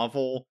wrote the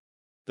novel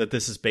that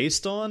this is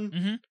based on.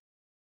 Mm-hmm.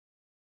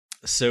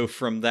 So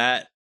from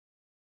that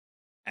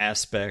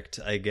aspect,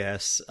 I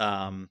guess,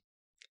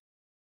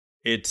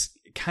 it's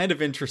kind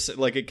of interesting.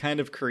 Like, it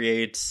kind of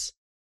creates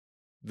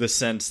the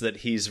sense that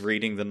he's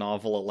reading the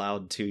novel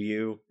aloud to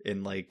you,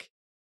 and like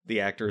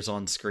the actors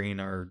on screen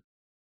are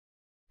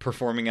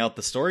performing out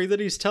the story that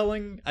he's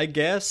telling, I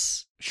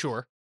guess.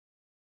 Sure.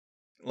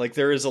 Like,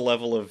 there is a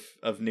level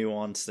of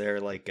nuance there.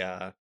 Like,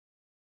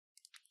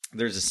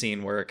 there's a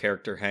scene where a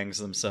character hangs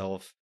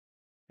themselves,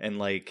 and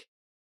like,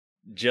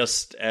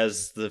 just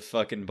as the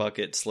fucking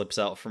bucket slips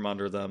out from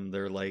under them,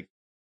 they're like,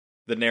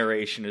 the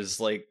narration is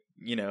like,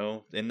 you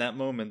know, in that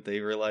moment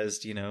they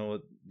realized, you know,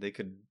 they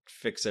could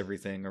fix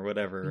everything or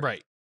whatever.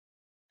 Right.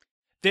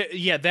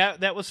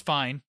 That was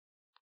fine.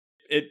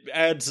 It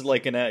adds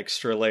like an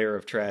extra layer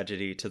of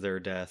tragedy to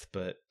their death,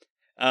 but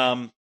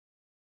yeah,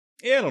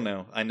 I don't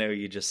know. I know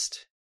you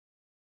just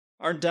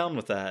aren't down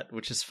with that,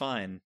 which is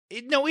fine.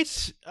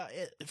 It's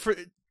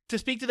to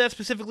speak to that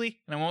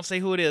specifically, and I won't say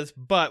who it is,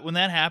 but when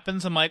that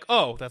happens, I'm like,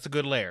 oh, that's a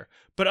good layer.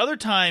 But other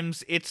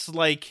times, it's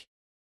like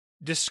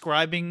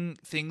describing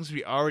things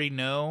we already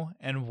know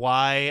and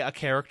why a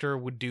character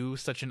would do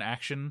such an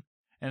action,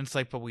 and it's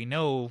like, but we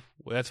know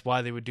that's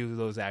why they would do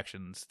those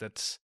actions.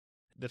 That's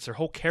their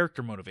whole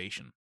character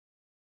motivation.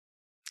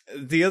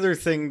 The other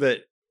thing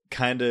that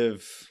kind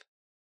of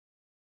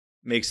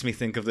makes me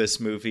think of this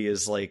movie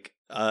is like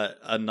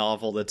a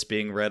novel that's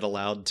being read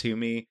aloud to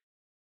me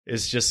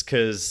is just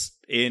because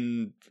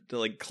in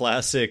like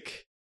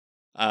classic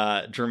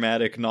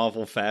dramatic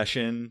novel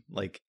fashion,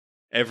 like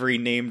every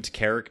named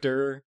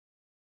character,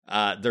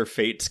 their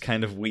fates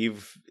kind of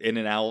weave in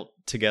and out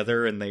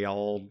together, and they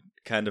all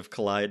kind of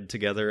collide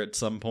together at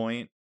some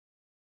point.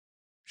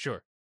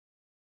 Sure.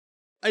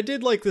 I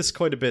did like this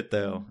quite a bit,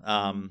 though.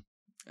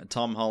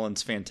 Tom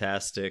Holland's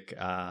fantastic.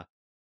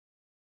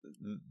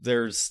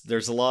 There's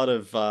a lot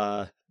of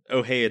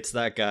oh hey, it's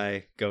that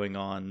guy going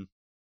on.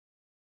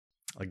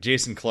 Like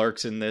Jason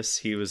Clarke's in this.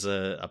 He was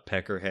a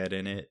peckerhead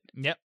in it.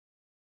 Yep.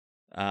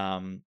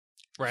 Bradley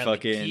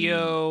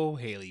Keough,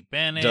 Haley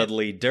Bennett,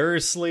 Dudley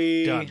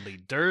Dursley.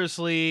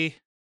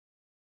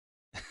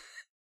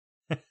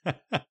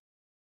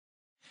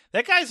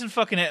 That guy's in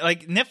fucking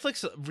like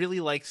Netflix really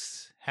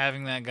likes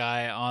having that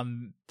guy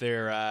on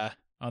their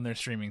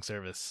streaming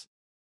service.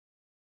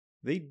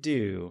 They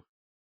do.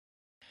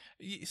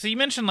 So you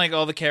mentioned like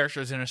all the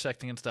characters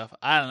intersecting and stuff.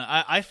 I don't know.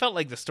 I felt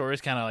like the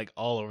story's kind of like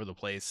all over the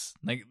place.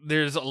 Like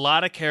there's a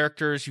lot of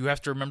characters. You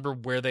have to remember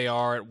where they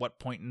are at what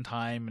point in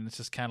time, and it's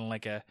just kind of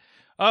like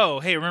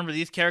oh, hey, remember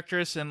these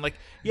characters? And like,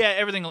 yeah,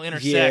 everything will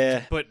intersect.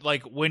 Yeah. But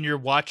like when you're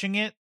watching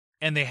it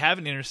and they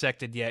haven't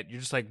intersected yet, you're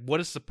just like, what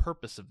is the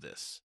purpose of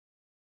this?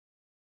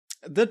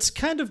 That's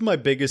kind of my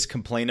biggest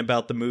complaint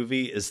about the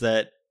movie, is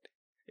that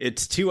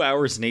it's 2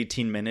 hours and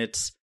 18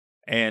 minutes,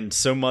 and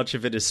so much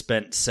of it is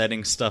spent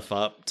setting stuff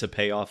up to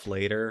pay off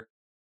later.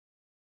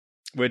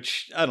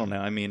 Which, I don't know,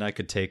 I mean, I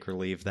could take or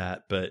leave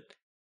that, but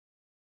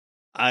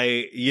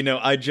I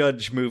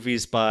judge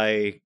movies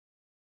by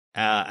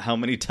how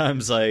many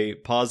times I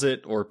pause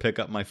it or pick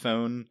up my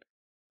phone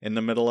in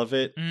the middle of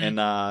it,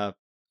 and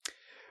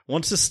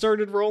once it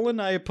started rolling,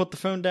 I put the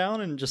phone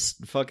down and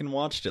just fucking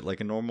watched it like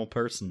a normal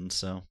person,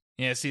 so...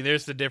 Yeah, see,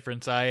 there's the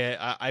difference.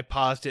 I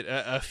paused it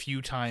a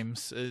few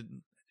times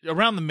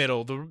around the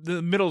middle.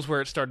 The middle's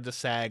where it started to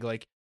sag.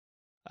 Like,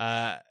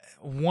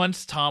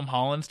 once Tom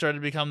Holland started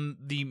to become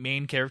the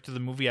main character of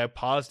the movie, I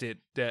paused it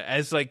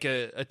as like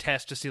a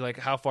test to see like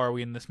how far are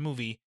we in this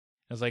movie.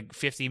 It was like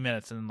 50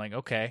 minutes, and I'm like,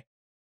 okay,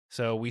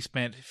 so we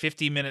spent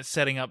 50 minutes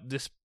setting up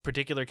this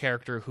particular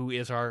character who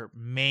is our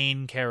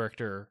main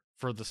character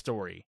for the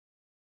story.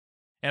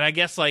 And I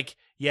guess, like,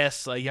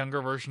 yes, a younger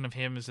version of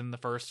him is in the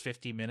first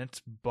 50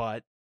 minutes,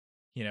 but,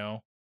 you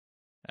know,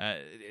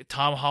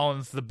 Tom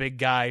Holland's the big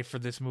guy for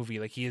this movie.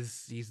 Like,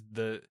 he's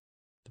the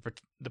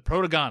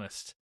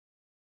protagonist.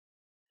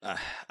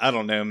 I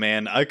don't know,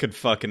 man. I could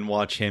fucking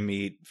watch him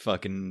eat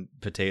fucking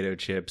potato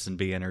chips and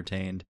be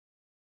entertained.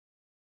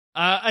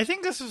 I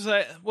think this was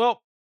I know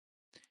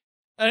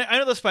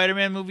the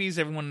Spider-Man movies,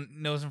 everyone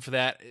knows him for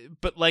that,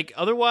 but, like,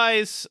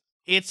 otherwise,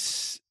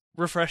 it's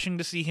refreshing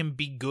to see him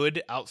be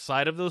good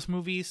outside of those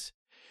movies,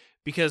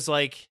 because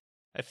like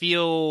I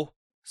feel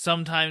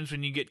sometimes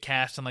when you get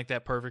cast in like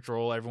that perfect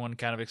role, everyone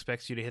kind of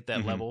expects you to hit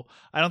that level.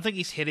 I don't think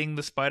he's hitting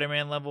the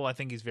Spider-Man level. I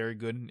think he's very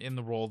good in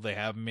the role they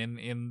have him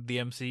in the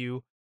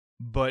MCU,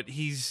 but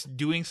he's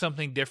doing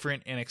something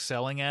different and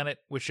excelling at it,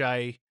 which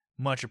I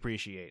much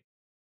appreciate.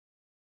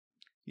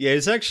 Yeah,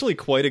 he's actually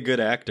quite a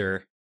good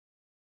actor.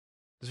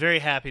 was very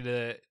happy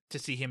to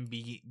see him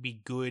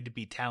be good,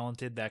 be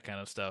talented, that kind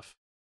of stuff.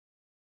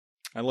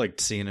 I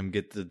liked seeing him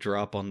get the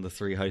drop on the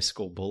 3 high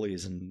school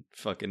bullies and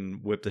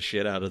fucking whip the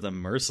shit out of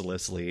them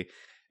mercilessly,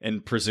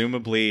 and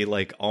presumably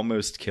like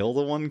almost kill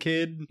the one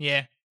kid.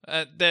 Yeah,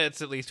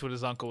 that's at least what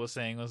his uncle was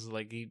saying. Was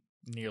like he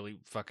nearly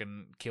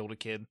fucking killed a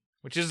kid,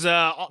 which is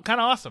kind of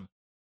awesome.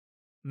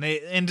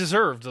 And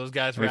deserved. Those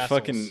guys were assholes.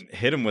 Fucking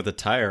hit him with a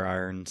tire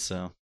iron.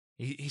 So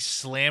he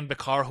slammed a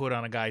car hood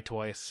on a guy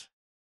twice.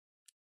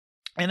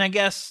 And I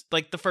guess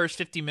like the first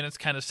 50 minutes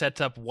kind of sets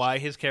up why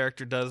his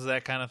character does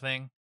that kind of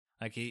thing.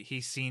 Like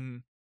he's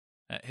seen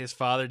his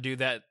father do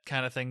that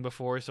kind of thing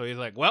before, so he's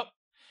like, well,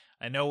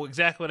 I know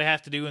exactly what I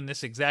have to do in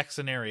this exact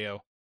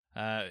scenario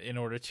in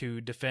order to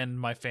defend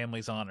my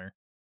family's honor.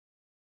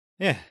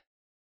 Yeah.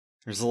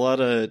 There's a lot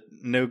of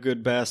no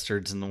good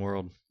bastards in the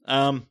world.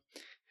 And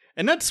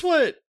that's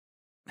why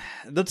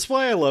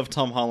I love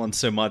Tom Holland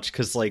so much,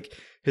 because like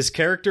his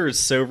character is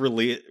so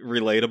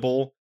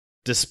relatable,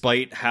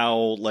 despite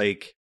how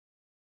like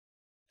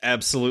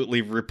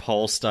absolutely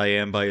repulsed I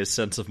am by his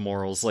sense of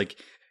morals. Like,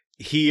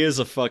 he is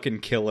a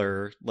fucking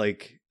killer,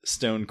 like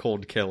stone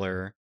cold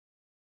killer.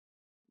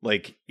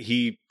 Like,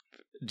 he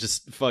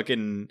just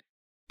fucking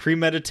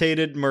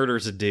premeditated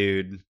murders a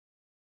dude.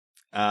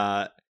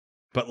 But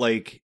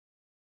like,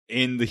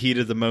 in the heat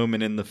of the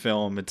moment in the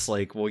film, it's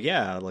like, well,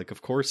 yeah, like,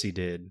 of course he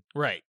did.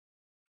 Right.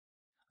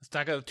 Let's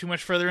not go too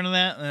much further into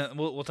that.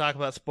 We'll talk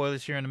about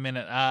spoilers here in a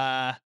minute.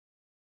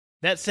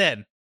 That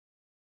said,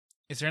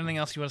 is there anything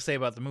else you want to say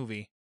about the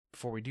movie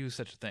before we do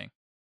such a thing?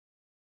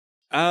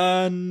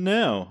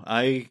 No.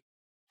 I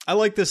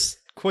like this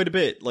quite a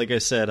bit. Like I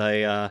said,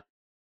 I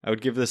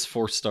would give this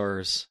 4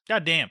 stars.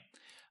 God damn.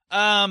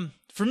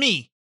 For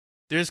me,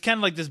 there's kind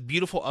of like this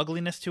beautiful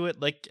ugliness to it.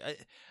 Like,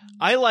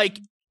 I like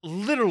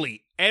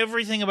literally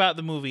everything about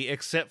the movie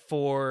except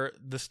for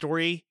the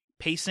story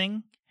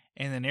pacing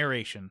and the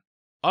narration.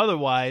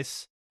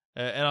 Otherwise,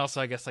 and also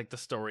I guess like the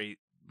story,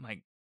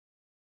 like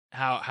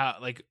how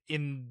like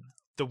in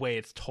the way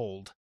it's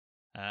told,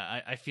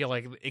 I feel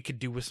like it could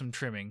do with some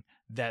trimming.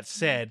 That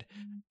said,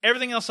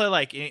 everything else I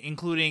like,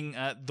 including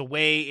the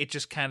way it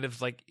just kind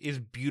of like is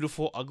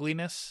beautiful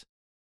ugliness.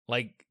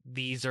 Like,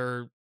 these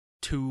are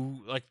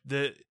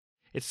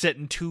it's set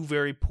in 2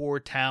 very poor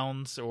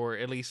towns, or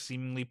at least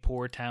seemingly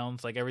poor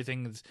towns. Like,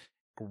 everything is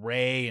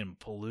gray and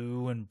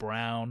blue and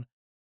brown,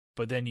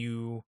 but then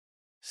you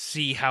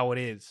see how it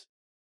is.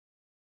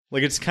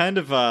 Like, it's kind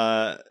of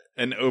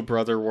an "Oh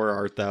Brother, Where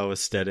Art Thou"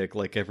 aesthetic.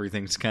 Like,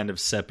 everything's kind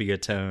of sepia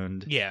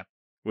toned. Yeah.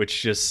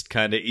 Which just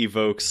kind of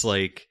evokes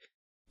like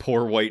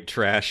poor white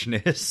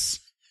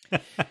trashness.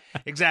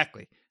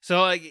 Exactly.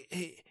 So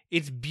like,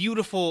 it's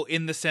beautiful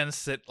in the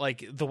sense that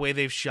like the way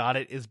they've shot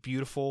it is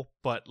beautiful,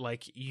 but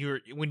like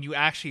when you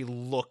actually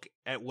look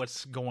at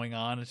what's going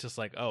on, it's just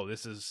like, oh,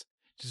 this is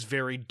just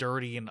very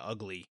dirty and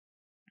ugly.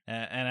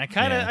 And I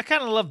kind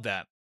of love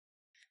that.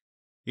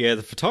 Yeah,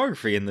 the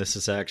photography in this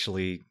is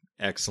actually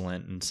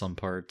excellent in some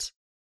parts.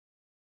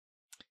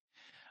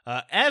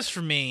 As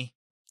for me,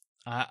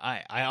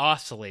 I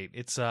oscillate.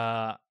 It's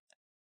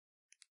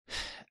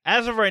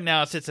as of right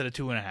now, it sits at a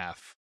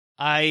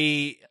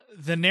 2.5.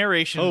 The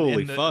narration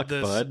and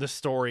the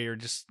story are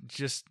just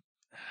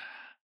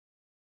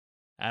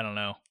I don't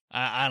know.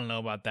 I don't know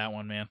about that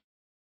one, man.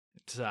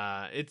 It's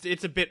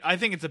a bit. I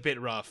think it's a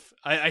bit rough.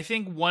 I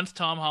think once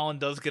Tom Holland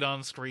does get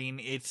on screen,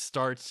 it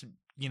starts,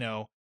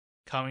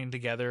 coming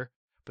together.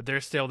 But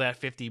there's still that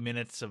 50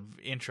 minutes of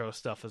intro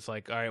stuff. It's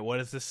like, all right, what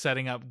is this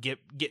setting up?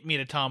 Get me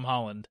to Tom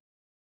Holland.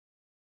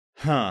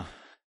 Huh.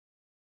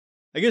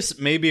 I guess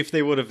maybe if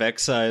they would have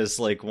excised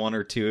like 1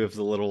 or 2 of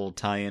the little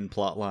tie-in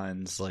plot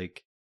lines,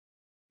 like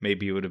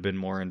maybe you would have been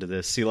more into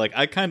this. See, like,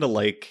 I kind of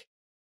like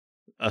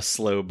a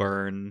slow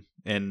burn,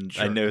 and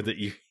sure. I know that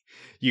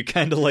you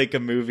kind of like a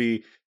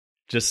movie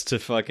just to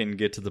fucking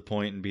get to the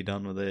point and be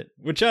done with it,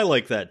 which I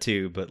like that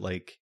too. But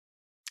like,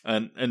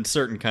 and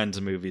certain kinds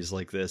of movies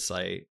like this,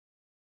 I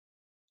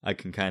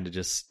can kind of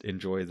just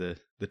enjoy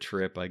the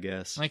trip, I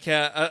guess. Like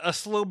a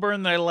slow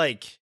burn that I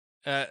like.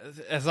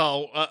 As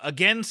I'll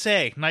again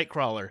say,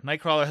 Nightcrawler.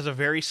 Nightcrawler has a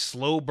very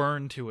slow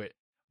burn to it,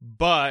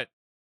 but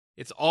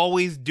it's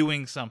always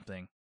doing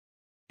something,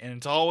 and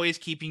it's always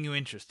keeping you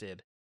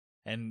interested.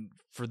 And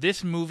for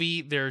this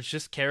movie, there's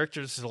just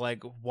characters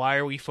like, why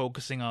are we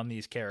focusing on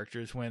these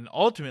characters when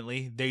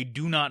ultimately they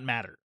do not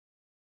matter?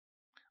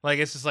 Like,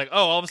 it's just like,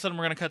 oh, all of a sudden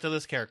we're going to cut to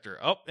this character.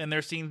 Oh, and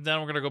their scene's done,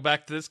 we're going to go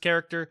back to this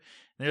character.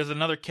 And there's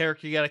another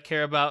character you got to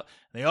care about.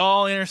 They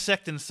all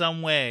intersect in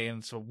some way, and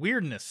it's a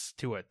weirdness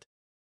to it.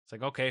 It's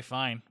like, okay,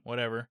 fine,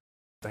 whatever.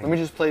 Let me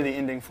just play the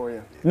ending for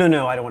you.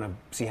 No, I don't want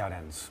to see how it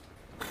ends.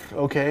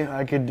 Okay,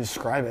 I could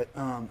describe it.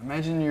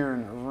 Imagine you're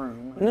in a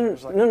room.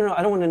 No,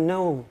 I don't want to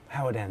know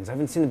how it ends. I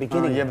haven't seen the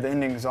beginning. Yeah, but the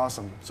ending is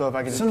awesome. So if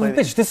I could just Son play of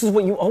a bitch, this is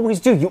what you always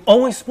do. You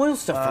always spoil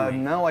stuff for me.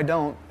 No, I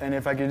don't. And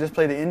if I could just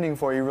play the ending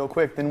for you real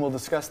quick, then we'll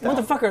discuss that.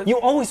 Motherfucker, you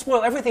always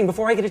spoil everything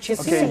before I get a chance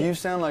to see it. Okay, you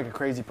sound like a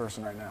crazy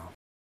person right now.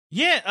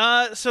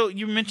 Yeah, so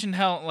you mentioned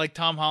how, like,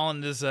 Tom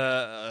Holland is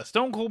a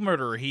stone cold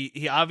murderer.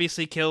 He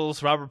obviously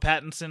kills Robert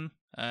Pattinson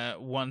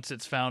once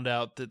it's found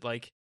out that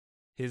like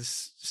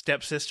his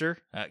stepsister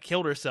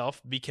killed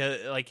herself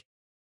because like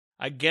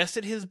I guess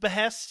at his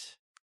behest.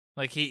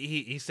 Like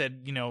he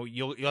said, you know,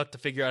 you'll have to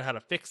figure out how to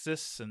fix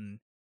this, and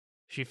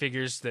she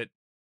figures that.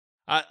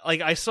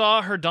 I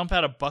saw her dump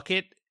out a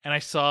bucket, and I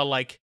saw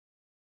like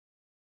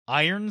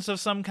irons of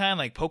some kind,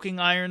 like poking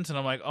irons, and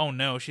I'm like, oh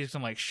no, she's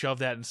gonna like shove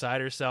that inside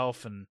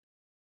herself, and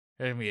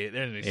there's gonna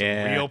be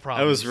some real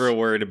problems. I was real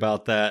worried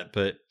about that,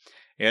 but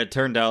yeah, it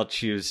turned out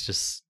she was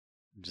just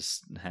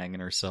hanging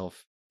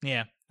herself.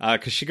 Yeah,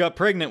 because she got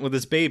pregnant with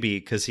his baby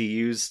because he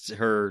used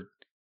her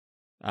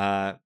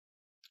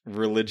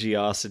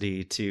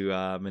religiosity to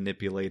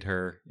manipulate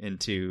her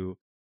into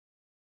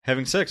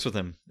having sex with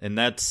him, and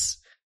that's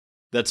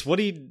what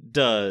he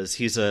does.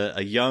 He's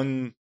a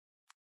young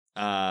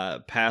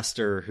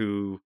pastor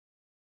who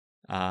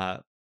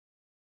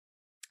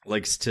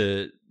likes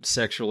to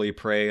sexually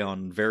prey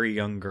on very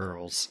young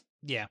girls.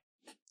 Yeah,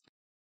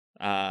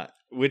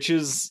 which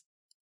is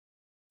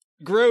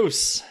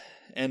gross,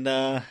 and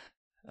I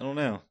don't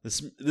know.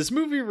 This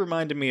movie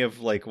reminded me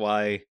of like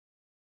why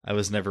I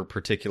was never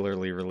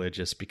particularly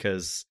religious,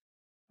 because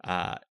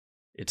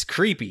it's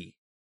creepy,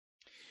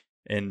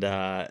 and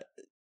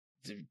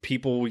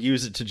people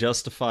use it to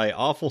justify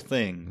awful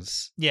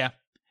things. Yeah.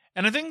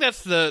 And I think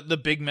that's the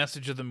big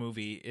message of the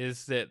movie,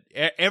 is that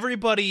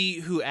everybody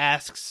who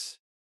asks,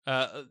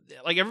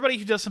 like everybody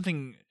who does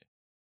something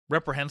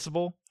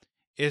reprehensible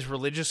is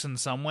religious in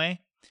some way.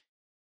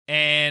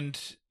 And,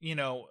 you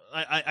know,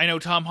 I know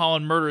Tom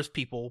Holland murders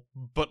people,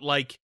 but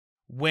like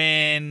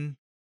when,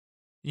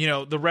 you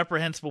know, the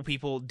reprehensible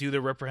people do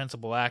their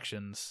reprehensible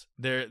actions,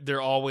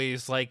 they're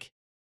always like,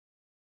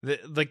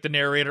 the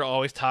narrator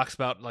always talks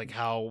about like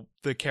how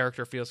the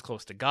character feels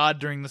close to God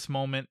during this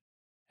moment,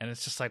 and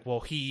it's just like,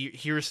 well,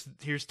 here's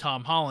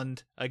Tom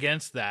Holland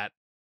against that,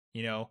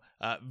 you know,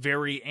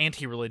 very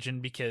anti-religion,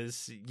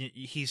 because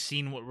he's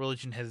seen what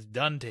religion has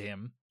done to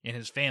him and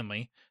his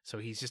family, so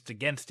he's just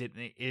against it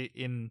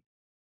in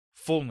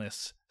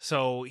fullness.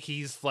 So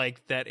he's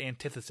like that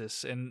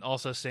antithesis, and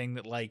also saying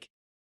that like,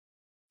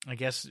 I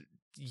guess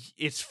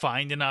it's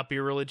fine to not be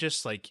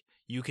religious, like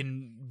you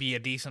can be a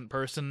decent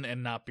person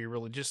and not be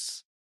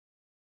religious.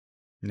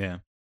 Yeah.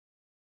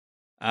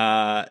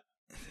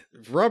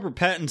 Robert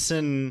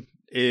Pattinson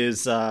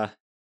is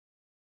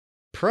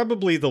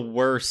probably the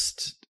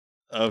worst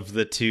of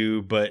the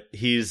two, but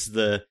he's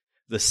the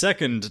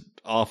second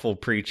awful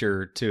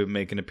preacher to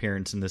make an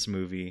appearance in this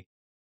movie.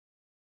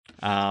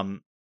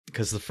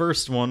 Because the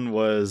first one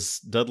was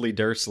Dudley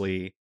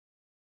Dursley,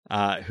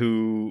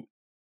 who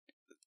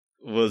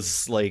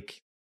was like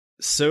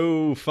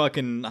so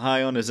fucking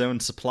high on his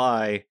own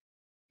supply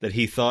that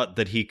he thought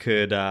that he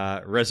could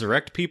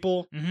resurrect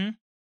people. Mm-hmm.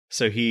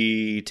 So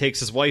he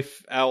takes his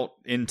wife out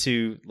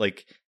into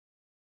like,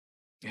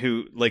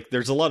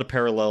 there's a lot of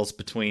parallels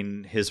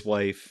between his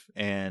wife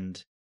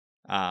and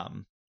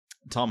Tom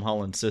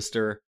Holland's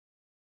sister,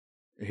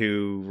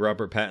 who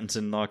Robert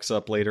Pattinson knocks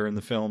up later in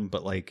the film.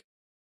 But like,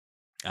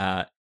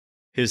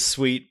 his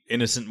sweet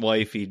innocent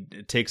wife, he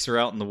takes her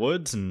out in the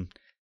woods and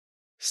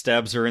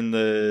stabs her in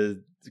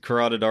the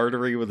carotid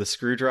artery with a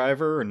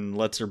screwdriver and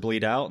lets her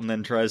bleed out, and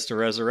then tries to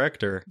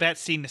resurrect her. That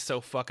scene is so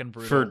fucking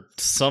brutal. For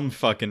some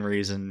fucking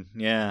reason,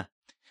 yeah.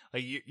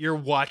 Like, you're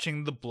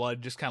watching the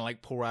blood just kind of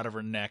like pour out of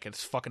her neck.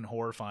 It's fucking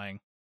horrifying.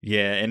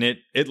 Yeah, and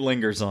it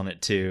lingers on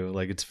it too.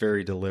 Like, it's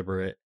very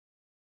deliberate.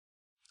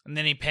 And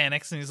then he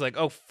panics and he's like,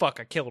 oh fuck,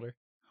 I killed her.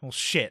 Well,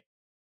 shit.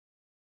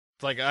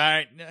 It's like,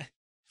 alright,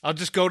 I'll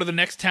just go to the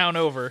next town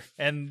over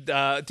and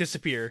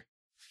disappear.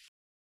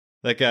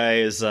 That guy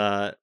is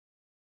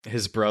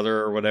his brother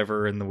or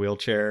whatever in the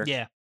wheelchair.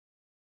 Yeah.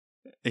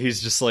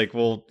 He's just like,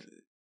 well,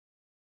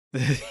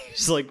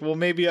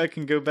 maybe I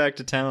can go back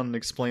to town and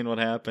explain what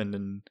happened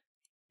and,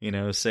 you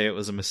know, say it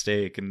was a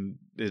mistake. And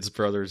his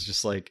brother's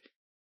just like,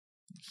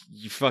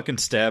 you fucking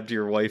stabbed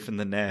your wife in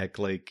the neck.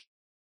 Like,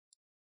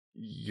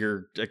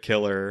 you're a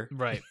killer.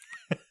 Right.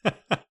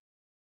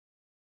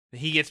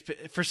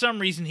 For some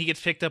reason, he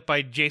gets picked up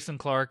by Jason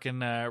Clarke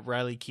and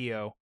Riley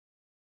Keough.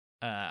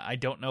 I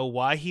don't know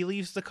why he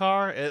leaves the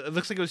car. It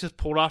looks like it was just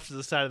pulled off to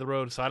the side of the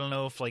road, so I don't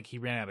know if like he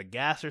ran out of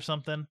gas or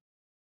something.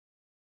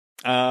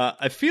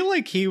 I feel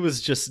like he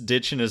was just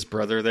ditching his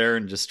brother there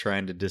and just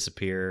trying to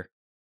disappear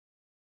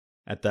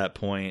at that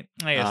point.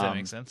 I guess that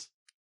makes sense.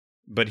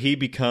 But he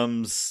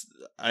becomes,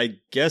 I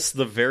guess,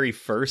 the very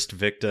first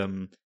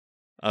victim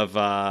of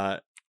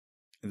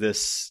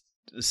this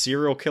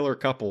serial killer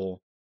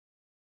couple.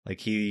 Like,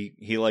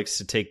 he likes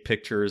to take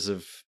pictures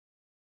of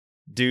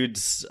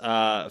dude's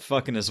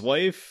fucking his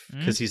wife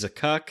because he's a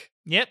cuck.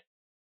 Yep.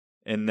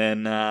 And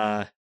then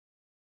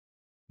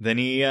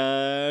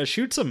he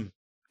shoots him,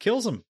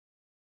 kills him.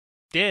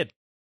 Did.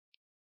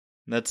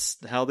 That's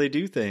how they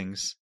do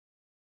things.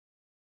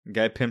 The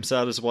guy pimps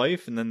out his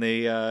wife, and then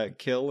they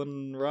kill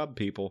and rob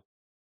people.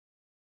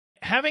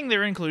 Having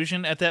their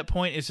inclusion at that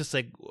point is just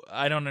like,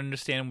 I don't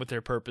understand what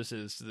their purpose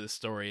is to this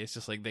story. It's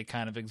just like they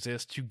kind of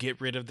exist to get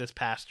rid of this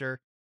pastor,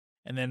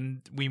 and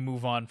then we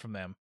move on from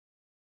them.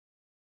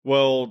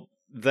 Well,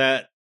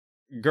 that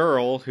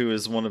girl, who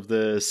is one of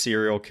the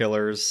serial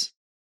killers,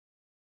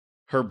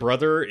 her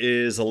brother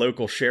is a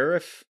local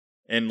sheriff,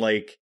 and,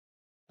 like,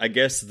 I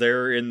guess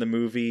they're in the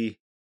movie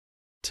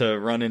to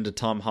run into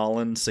Tom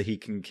Holland so he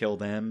can kill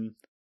them.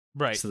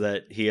 Right. So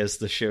that he has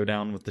the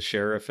showdown with the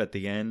sheriff at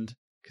the end,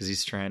 because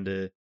he's trying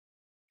to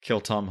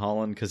kill Tom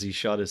Holland because he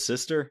shot his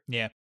sister.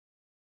 Yeah.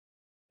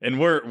 And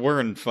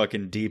we're in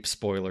fucking deep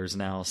spoilers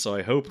now, so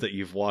I hope that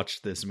you've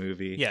watched this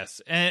movie.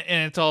 Yes,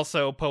 and it's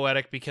also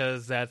poetic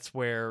because that's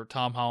where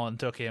Tom Holland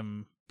took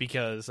him,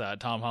 because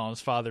Tom Holland's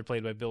father,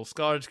 played by Bill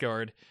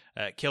Skarsgård,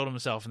 killed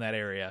himself in that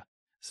area.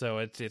 So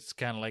it's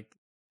kind of like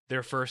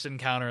their first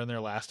encounter and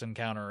their last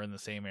encounter are in the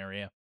same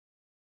area.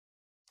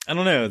 I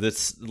don't know,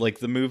 that's like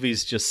the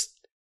movie's just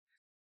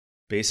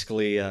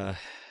basically a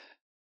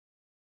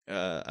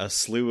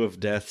slew of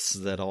deaths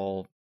that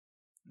all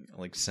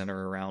like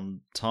center around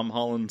Tom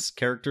Holland's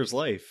character's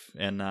life.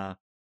 And I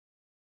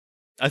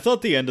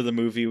thought the end of the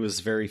movie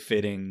was very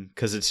fitting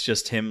because it's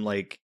just him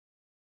like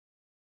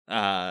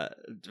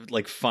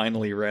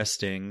finally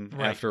resting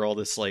after all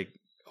this like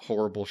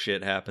horrible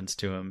shit happens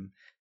to him.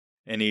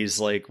 And he's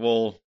like,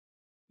 well,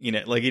 you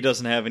know, like he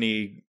doesn't have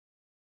anything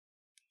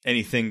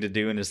to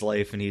do in his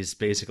life, and he's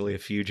basically a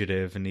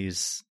fugitive, and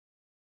he's,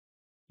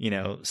 you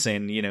know,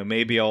 saying, you know,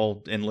 maybe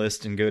I'll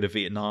enlist and go to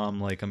Vietnam,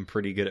 like I'm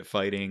pretty good at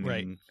fighting,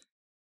 right? And,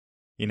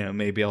 you know,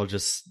 maybe I'll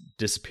just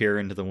disappear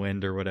into the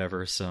wind or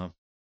whatever. So,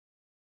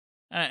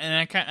 and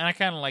I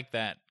kind of like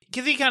that,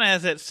 because he kind of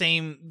has that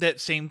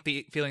same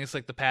feeling. It's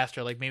like the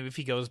pastor, like maybe if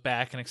he goes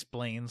back and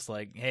explains,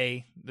 like,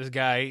 hey, this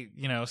guy,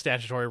 you know,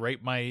 statutory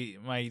raped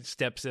my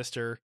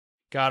stepsister,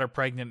 got her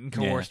pregnant, and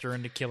coerced her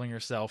into killing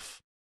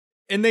herself.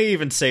 And they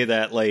even say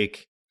that,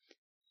 like,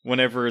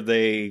 whenever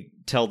they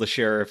tell the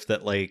sheriff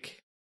that,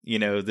 like, you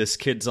know, this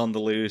kid's on the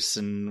loose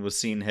and was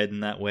seen heading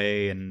that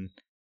way and,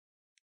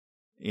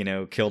 you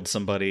know, killed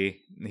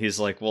somebody, he's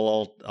like,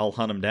 well, I'll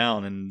hunt him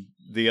down. And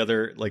the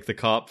other, like, the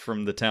cop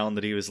from the town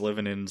that he was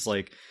living in is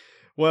like,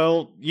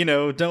 well, you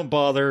know, don't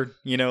bother.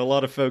 You know, a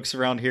lot of folks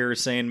around here are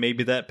saying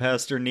maybe that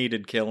pastor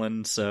needed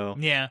killing, so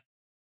yeah,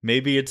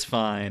 maybe it's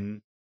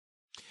fine.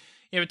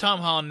 Yeah, but Tom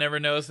Holland never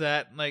knows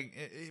that. Like,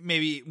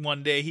 maybe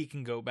one day he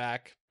can go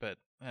back, but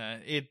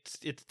it's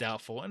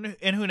doubtful.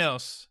 And who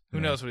knows? Who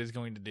knows what he's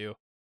going to do?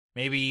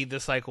 Maybe the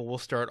cycle will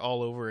start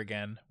all over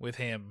again with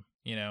him.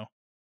 You know,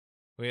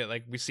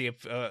 we see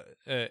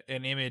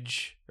an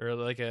image or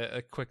like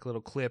a quick little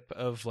clip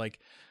of like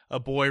a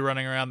boy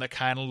running around that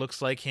kind of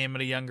looks like him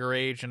at a younger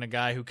age, and a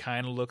guy who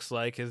kind of looks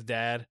like his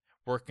dad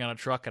working on a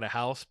truck at a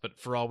house. But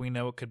for all we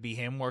know, it could be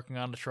him working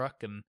on the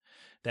truck, and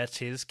that's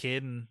his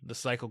kid, and the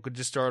cycle could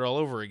just start all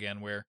over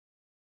again where,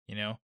 you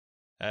know,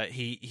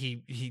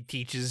 he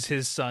teaches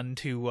his son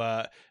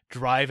to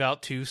drive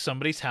out to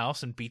somebody's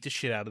house and beat the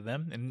shit out of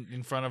them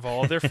in front of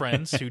all of their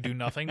friends who do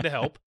nothing to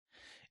help.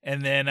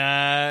 And then,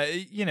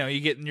 you know, you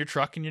get in your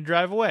truck and you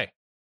drive away.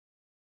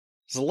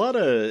 There's a lot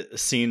of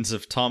scenes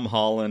of Tom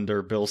Holland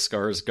or Bill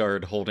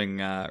Skarsgård holding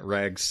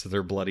rags to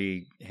their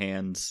bloody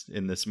hands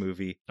in this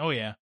movie. Oh,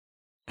 yeah.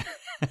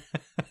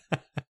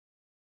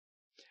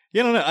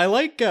 Yeah, no, I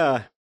like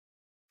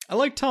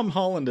Tom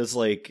Holland as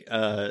like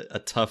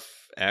a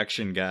tough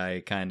action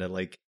guy, kind of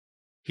like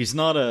he's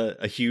not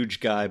a huge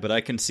guy, but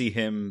I can see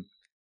him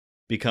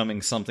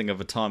becoming something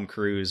of a Tom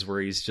Cruise, where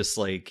he's just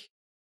like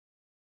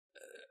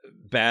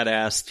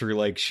badass through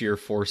like sheer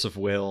force of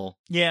will.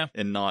 Yeah,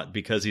 and not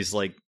because he's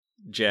like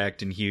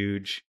jacked and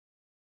huge.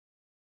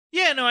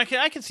 Yeah, no, I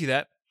can see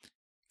that,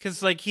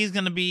 because like he's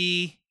gonna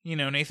be, you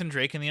know, Nathan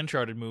Drake in the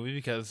Uncharted movie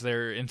because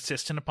they're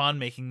insistent upon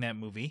making that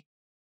movie.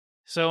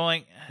 So,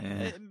 like,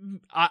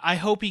 I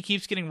hope he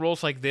keeps getting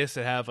roles like this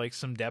that have, like,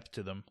 some depth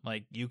to them.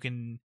 Like, you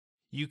can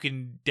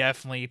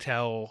definitely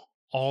tell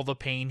all the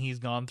pain he's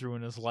gone through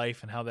in his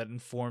life and how that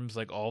informs,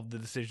 like, all the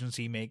decisions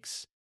he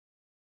makes.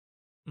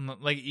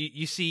 Like,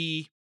 you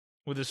see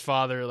with his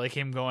father, like,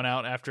 him going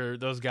out after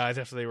those guys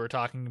after they were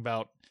talking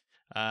about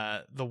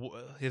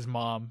his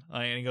mom,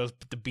 and he goes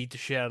to beat the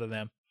shit out of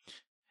them.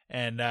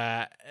 And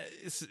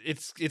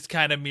it's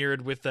kind of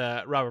mirrored with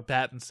Robert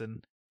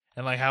Pattinson.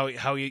 And like how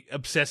he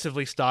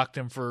obsessively stalked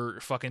him for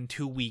fucking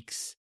 2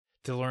 weeks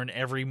to learn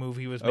every move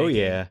he was making. Oh,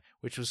 yeah.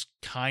 Which was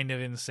kind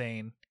of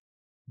insane,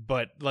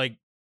 but like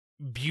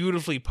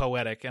beautifully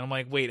poetic. And I'm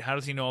like, wait, how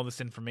does he know all this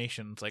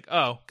information? It's like,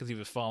 oh, because he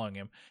was following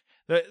him.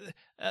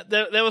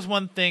 That was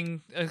one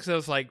thing. So I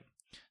was like,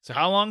 so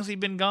how long has he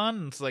been gone?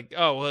 And it's like,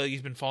 oh, well,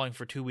 he's been following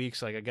for 2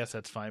 weeks. Like, I guess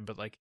that's fine. But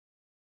like,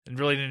 it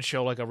really didn't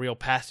show like a real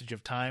passage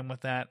of time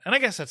with that, and I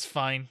guess that's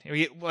fine.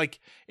 Like,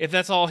 if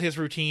that's all his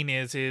routine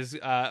is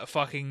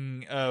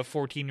fucking a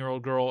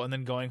 14-year-old girl and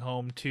then going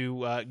home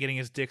to getting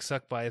his dick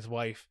sucked by his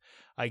wife,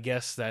 I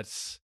guess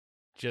that's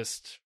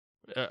just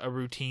a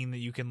routine that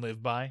you can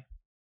live by.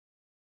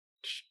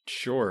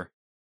 Sure.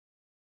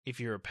 If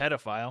you're a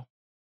pedophile.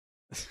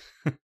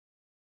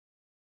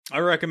 I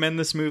recommend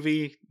this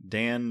movie.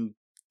 Dan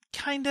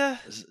kinda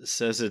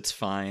says it's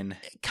fine.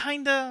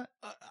 Kinda.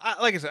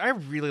 Like I said, I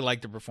really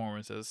like the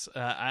performances.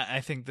 I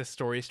think the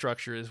story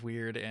structure is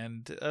weird,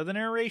 and the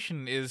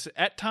narration is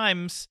at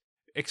times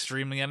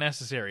extremely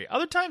unnecessary.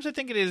 Other times I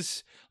think it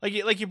is, like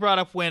you brought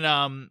up when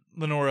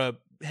Lenora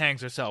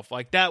hangs herself.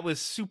 Like, that was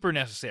super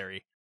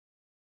necessary.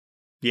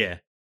 Yeah.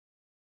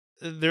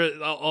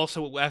 There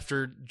also,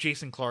 after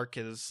Jason Clarke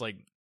is like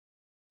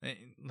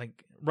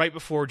right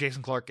before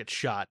Jason Clarke gets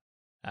shot,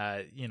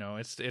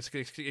 it's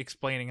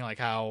explaining like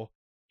how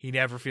he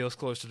never feels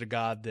closer to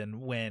God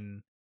than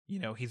when,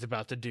 he's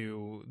about to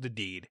do the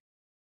deed.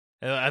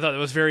 And I thought it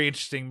was very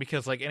interesting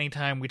because, like,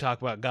 anytime we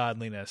talk about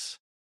godliness,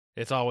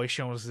 it's always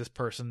shown as this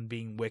person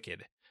being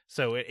wicked.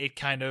 So it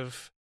kind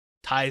of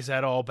ties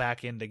that all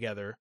back in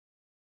together.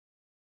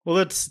 Well,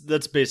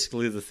 that's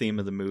basically the theme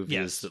of the movie,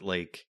 Yes. is that,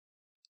 like,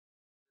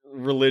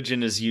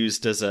 religion is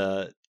used as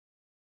a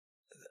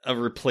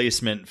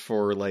replacement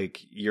for,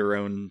 like, your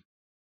own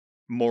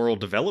moral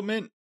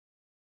development.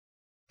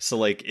 So,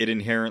 like, it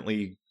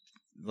inherently,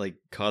 like,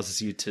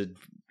 causes you to,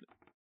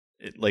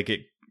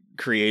 it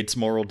creates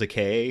moral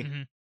decay.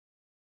 Mm-hmm.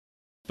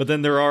 But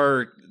then there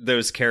are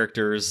those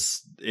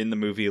characters in the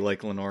movie,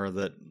 like Lenora,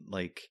 that,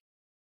 like,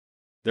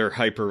 they're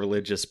hyper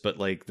religious, but,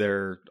 like,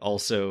 they're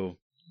also,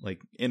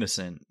 like,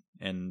 innocent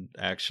and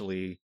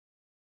actually,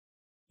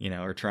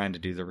 are trying to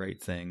do the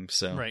right thing.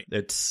 So right.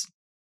 it's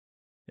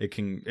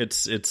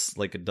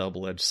like a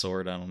double-edged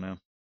sword. I don't know.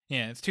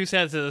 Yeah, it's two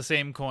sides of the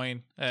same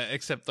coin,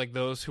 except like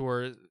those who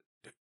are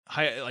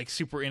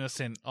super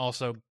innocent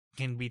also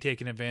can be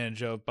taken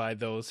advantage of by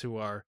those who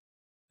are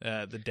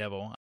the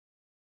devil.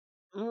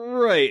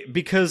 Right,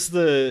 because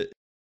the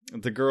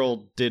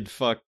girl did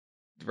fuck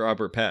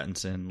Robert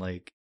Pattinson,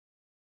 like.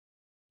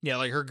 Yeah,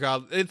 like her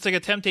god, it's like a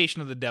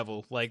temptation of the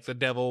devil. Like, the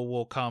devil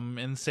will come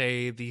and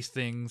say these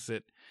things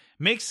that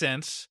make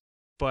sense,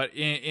 but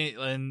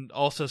and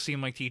also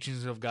seem like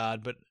teachings of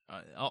God, but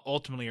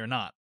ultimately are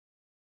not.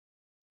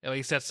 At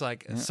least that's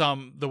like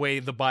the way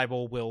the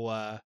Bible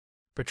will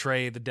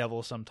portray the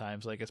devil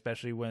sometimes. Like,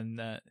 especially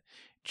when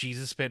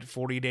Jesus spent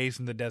 40 days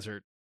in the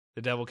desert,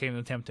 the devil came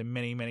to tempt him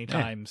many, many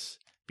times,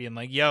 being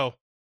like, "Yo,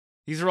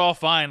 these are all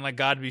fine. Like,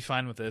 God would be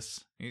fine with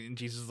this." And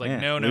Jesus is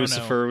like, no.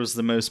 Lucifer was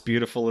the most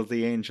beautiful of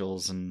the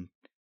angels, and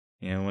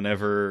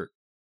whenever,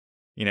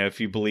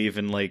 if you believe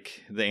in,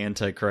 like, the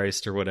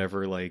Antichrist or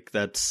whatever, like,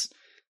 that's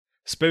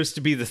supposed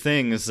to be the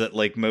thing, is that,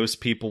 like,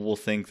 most people will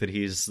think that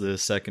he's the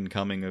second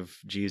coming of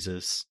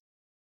Jesus.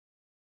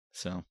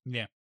 So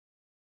yeah.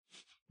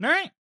 All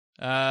right.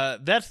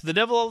 That's The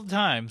Devil All the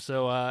Time.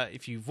 So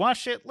if you've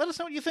watched it, let us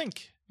know what you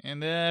think.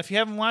 And if you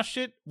haven't watched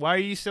it, why are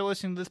you still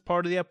listening to this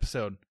part of the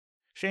episode?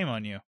 Shame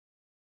on you.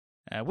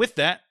 With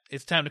that,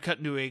 it's time to cut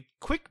into a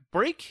quick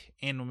break,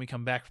 and when we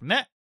come back from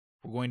that,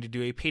 we're going to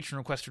do a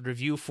patron-requested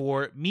review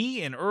for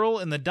Me and Earl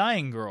and the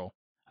Dying Girl,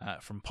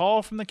 from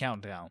Paul from the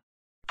Countdown.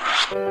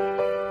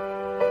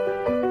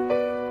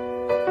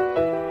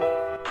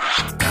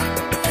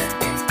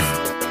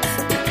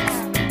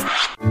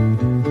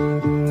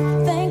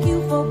 Thank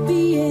you for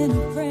being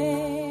a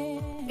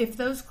friend. If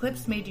those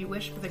clips made you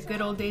wish for the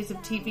good old days of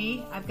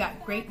TV, I've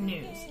got great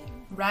news.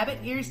 Rabbit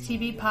Ears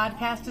TV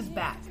Podcast is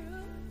back.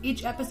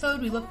 Each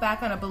episode, we look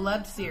back on a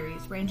beloved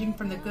series, ranging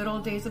from the good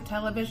old days of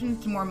television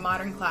to more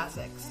modern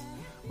classics.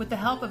 With the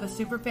help of a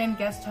superfan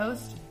guest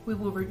host, we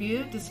will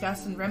review,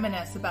 discuss, and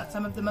reminisce about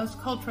some of the most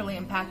culturally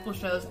impactful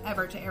shows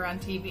ever to air on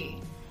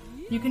TV.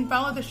 You can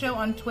follow the show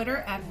on Twitter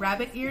at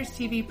Rabbit Ears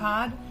TV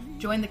Pod,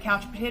 join the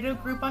Couch Potato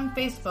group on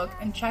Facebook,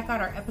 and check out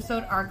our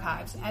episode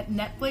archives at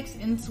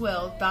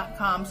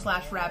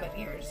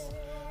netflixinswill.com/rabbitears.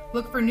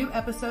 Look for new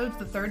episodes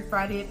the third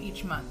Friday of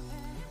each month.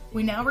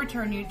 We now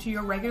return you to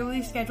your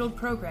regularly scheduled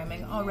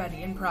programming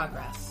already in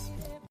progress.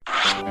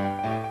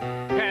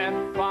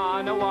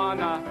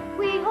 Campanawana.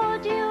 We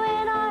hold you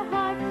in our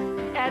hearts.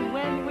 And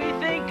when we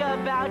think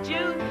about you,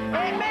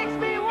 it makes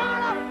me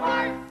wanna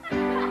fart.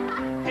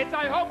 It's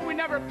I hope we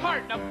never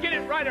part. Now get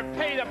it right or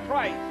pay the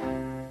price.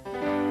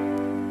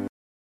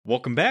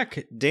 Welcome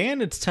back,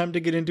 Dan. It's time to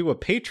get into a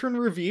patron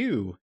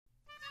review.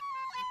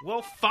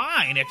 Well,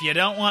 fine, if you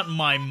don't want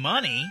my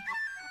money.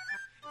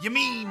 You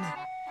mean,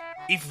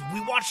 if we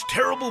watch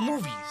terrible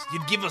movies,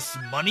 you'd give us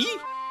money?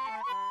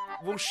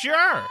 Well,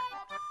 sure.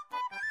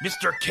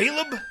 Mr.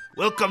 Caleb,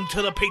 welcome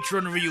to the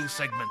patron review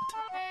segment.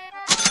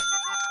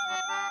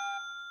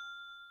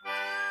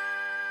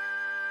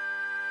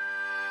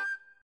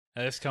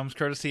 This comes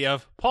courtesy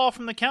of Paul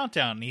from the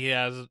Countdown. He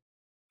has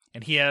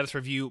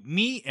review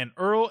Me and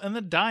Earl and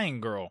the Dying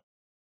Girl.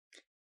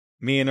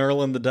 Me and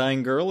Earl and the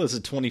Dying Girl is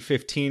a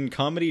 2015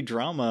 comedy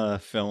drama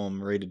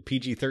film rated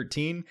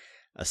PG-13,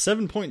 a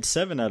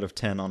 7.7 out of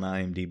 10 on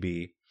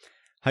IMDb.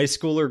 High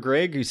schooler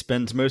Greg, who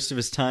spends most of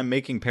his time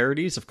making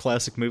parodies of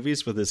classic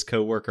movies with his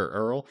coworker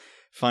Earl,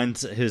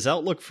 finds his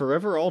outlook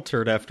forever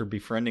altered after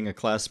befriending a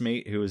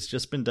classmate who has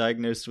just been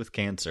diagnosed with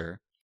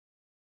cancer.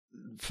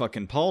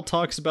 Fucking Paul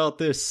talks about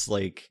this,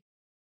 like,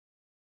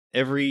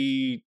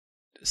 every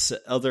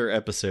other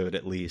episode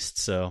at least,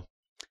 so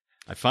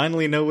I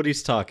finally know what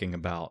he's talking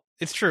about.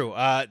 It's true.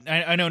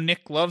 I know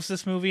Nick loves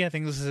this movie. I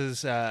think this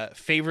is his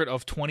favorite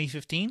of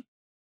 2015.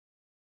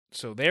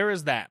 So there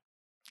is that.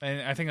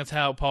 And I think that's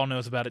how Paul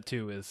knows about it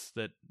too, is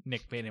that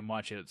Nick made him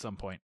watch it at some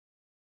point.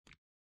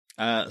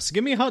 So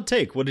give me a hot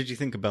take. What did you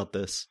think about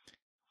this?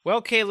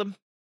 Well, Caleb,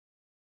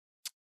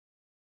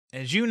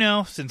 as you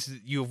know, since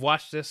you've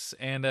watched this,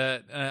 and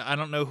I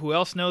don't know who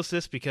else knows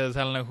this because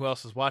I don't know who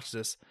else has watched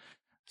this.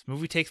 This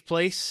movie takes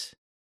place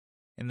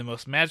in the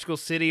most magical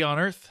city on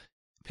earth,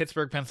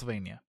 Pittsburgh,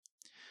 Pennsylvania.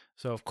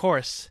 So, of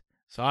course,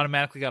 it's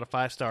automatically got a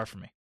 5-star for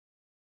me.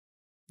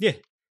 Yeah.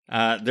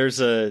 There's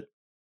a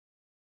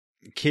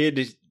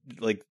kid,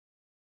 like,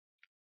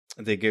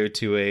 they go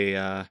to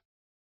a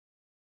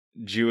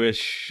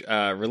Jewish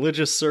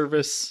religious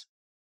service,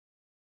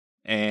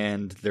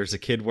 and there's a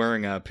kid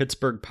wearing a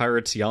Pittsburgh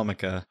Pirates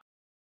yarmulke.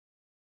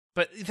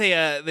 But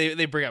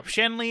they bring up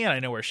Shenley, and I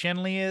know where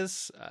Shenley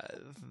is.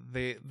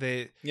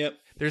 Yep.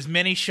 There's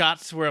many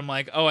shots where I'm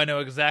like, oh, I know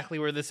exactly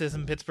where this is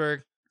in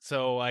Pittsburgh.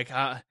 So like,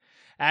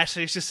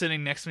 Ashley's just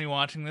sitting next to me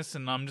watching this,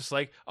 and I'm just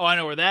like, oh, I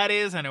know where that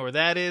is. I know where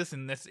that is,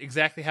 and that's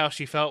exactly how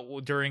she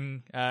felt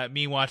during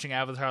me watching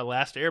Avatar: The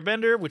Last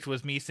Airbender, which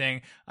was me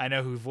saying, I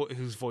know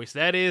whose voice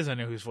that is. I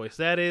know whose voice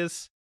that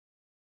is.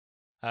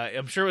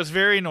 I'm sure it was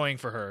very annoying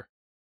for her.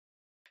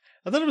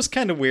 I thought it was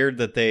kind of weird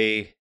that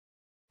they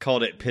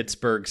called it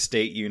Pittsburgh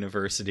State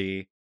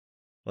University.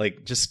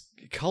 Like, just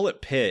call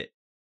it Pitt.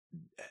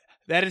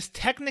 That is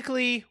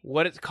technically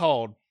what it's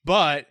called,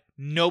 but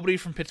nobody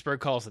from Pittsburgh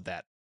calls it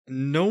that.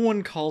 No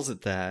one calls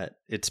it that.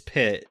 It's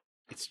Pitt.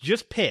 It's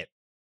just Pitt.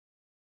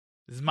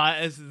 This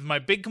is my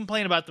big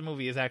complaint about the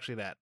movie is actually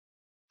that.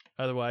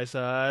 Otherwise,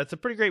 it's a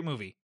pretty great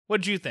movie.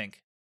 What did you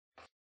think?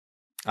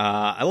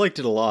 I liked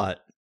it a lot.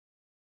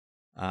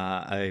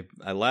 I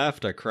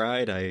laughed, I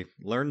cried, I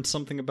learned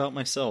something about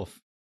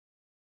myself.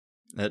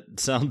 That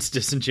sounds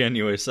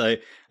disingenuous. I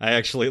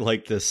actually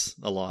like this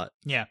a lot.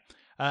 Yeah.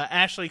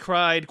 Ashley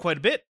cried quite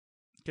a bit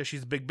because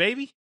she's a big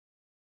baby.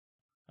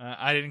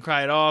 I didn't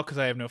cry at all because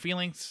I have no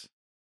feelings.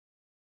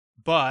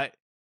 But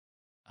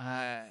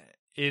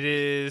it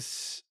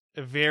is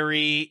a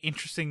very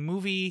interesting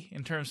movie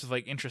in terms of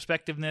like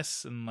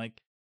introspectiveness and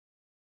like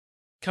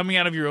coming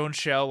out of your own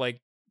shell. Like,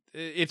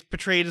 it's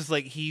portrayed as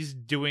like he's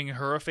doing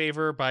her a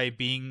favor by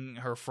being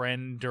her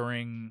friend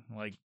during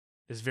like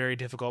this very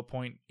difficult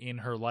point in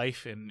her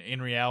life, and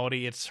in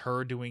reality it's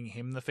her doing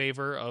him the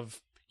favor of,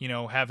 you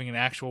know, having an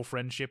actual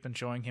friendship and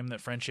showing him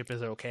that friendship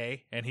is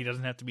okay, and he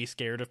doesn't have to be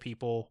scared of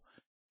people,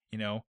 you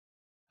know,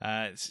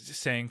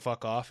 saying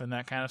fuck off and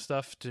that kind of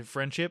stuff to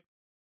friendship.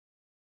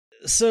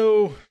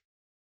 So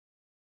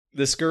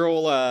this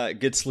girl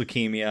gets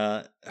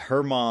leukemia.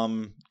 Her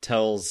mom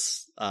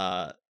tells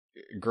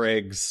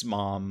Greg's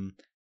mom,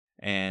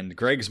 and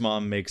Greg's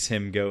mom makes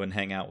him go and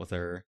hang out with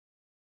her.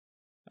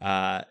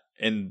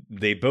 And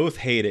they both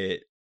hate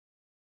it.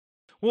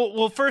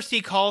 Well, first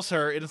he calls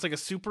her, and it's like a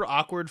super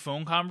awkward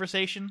phone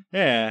conversation.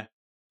 Yeah.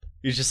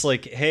 He's just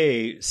like,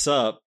 hey,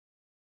 sup?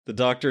 The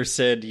doctor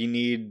said you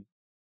need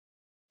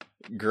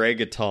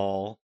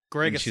Gregatol.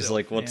 And she's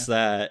like, what's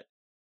that?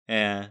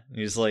 Yeah. And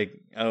he's like,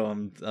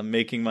 oh, I'm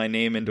making my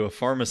name into a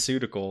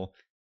pharmaceutical.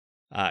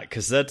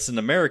 Because that's an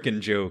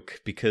American joke,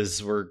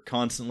 because we're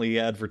constantly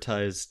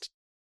advertised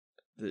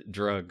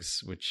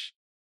drugs, which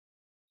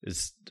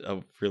is a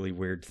really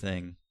weird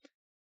thing.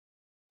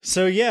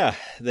 So yeah,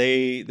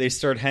 they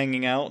start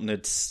hanging out, and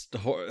it's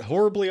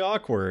horribly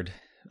awkward.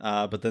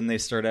 But then they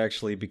start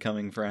actually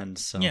becoming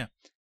friends. So yeah,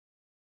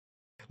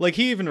 like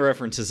he even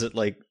references it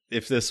like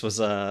if this was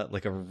a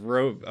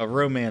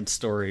romance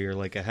story or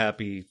like a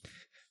happy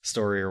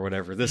story or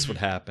whatever, this would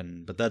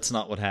happen. But that's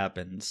not what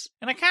happens.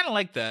 And I kind of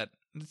like that.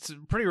 It's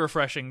pretty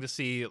refreshing to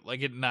see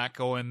like it not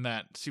go in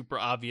that super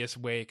obvious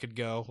way it could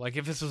go. Like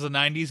if this was a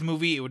 90s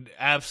movie, it would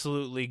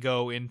absolutely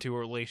go into a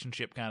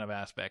relationship kind of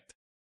aspect.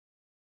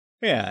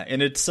 Yeah,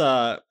 and it's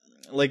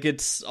like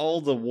it's all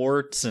the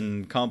warts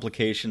and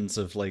complications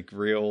of like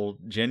real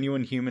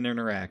genuine human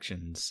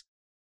interactions.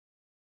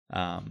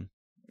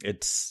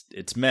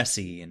 It's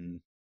messy,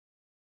 and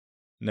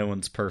no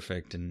one's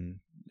perfect, and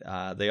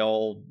they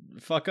all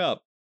fuck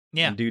up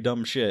and do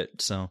dumb shit.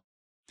 So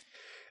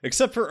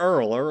except for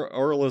Earl.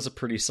 Earl is a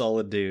pretty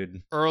solid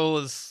dude. Earl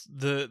is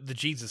the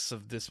Jesus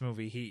of this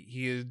movie.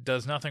 He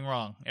does nothing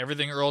wrong.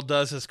 Everything Earl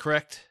does is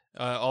correct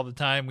all the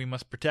time. We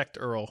must protect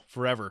Earl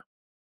forever.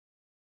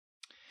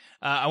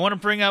 I want to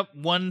bring up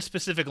one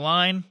specific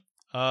line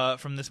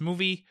from this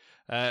movie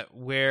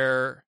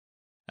where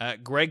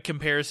Greg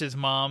compares his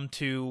mom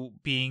to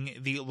being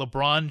the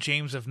LeBron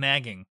James of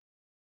nagging,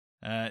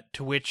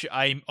 to which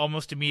I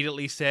almost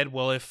immediately said,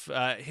 well, if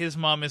his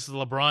mom is the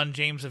LeBron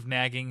James of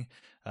nagging,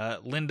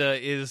 Linda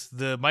is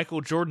the Michael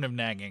Jordan of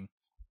nagging.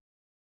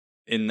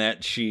 In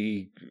that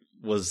she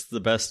was the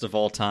best of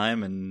all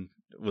time and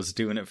was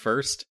doing it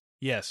first?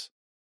 Yes.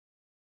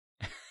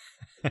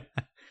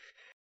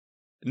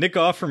 Nick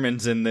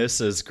Offerman's in this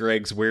as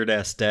Greg's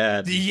weird-ass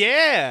dad.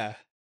 Yeah!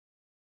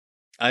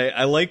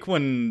 I like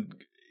when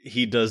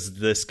he does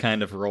this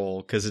kind of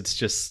role, because it's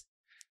just,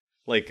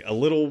 like, a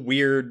little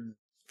weird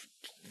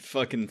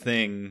fucking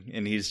thing,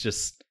 and he's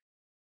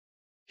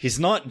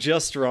not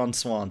just Ron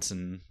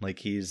Swanson. Like,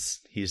 he's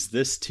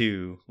this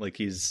too. Like,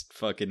 he's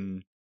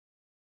fucking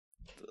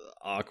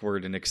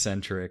awkward and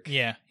eccentric.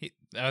 Yeah,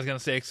 I was gonna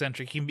say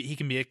eccentric. He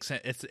can be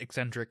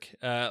eccentric.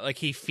 Like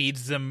he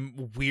feeds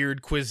them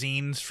weird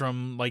cuisines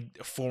from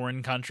like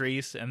foreign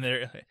countries, and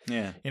they're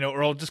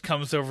Earl just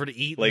comes over to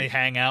eat, like, and they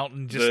hang out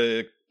and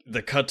just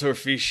the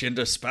cuttlefish and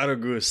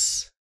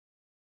asparagus.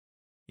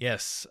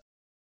 Yes,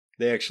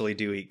 they actually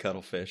do eat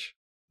cuttlefish.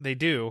 They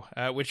do,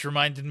 which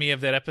reminded me of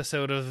that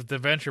episode of the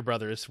Venture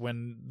Brothers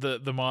when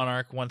the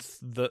monarch wants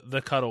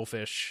the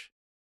cuttlefish.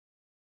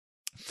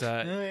 It's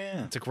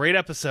a great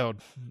episode.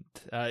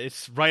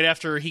 It's right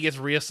after he gets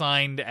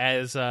reassigned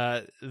as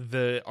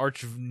the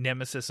arch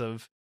nemesis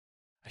of,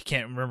 I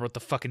can't remember what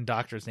the fucking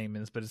doctor's name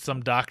is, but it's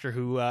some doctor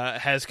who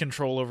has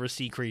control over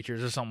sea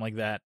creatures or something like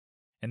that.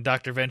 And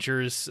Dr.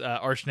 Venture's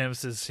arch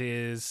nemesis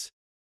is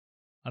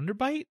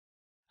Underbite?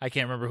 I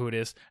can't remember who it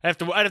is. I'd have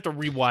to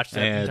rewatch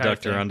that. Yeah,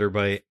 Dr.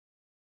 Underbite.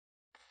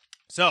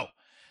 So,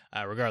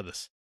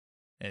 regardless,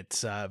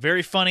 it's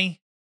very funny.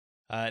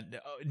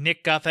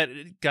 Nick got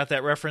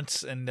that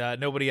reference, and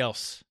nobody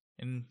else,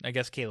 and I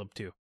guess Caleb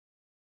too.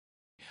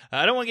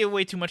 I don't want to give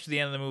away too much at the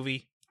end of the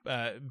movie,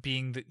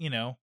 being that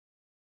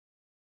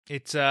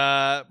it's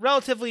a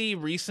relatively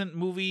recent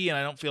movie, and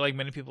I don't feel like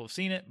many people have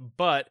seen it.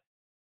 But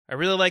I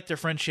really like their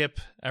friendship.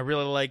 I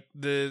really like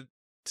the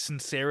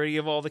sincerity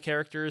of all the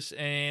characters,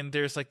 and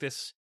there's like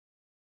this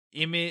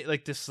image,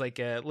 like this like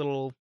a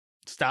little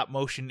stop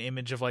motion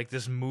image of like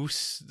this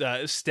moose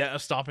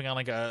stomping on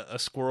like a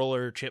squirrel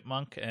or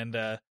chipmunk, and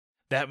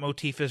that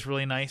motif is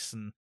really nice,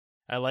 and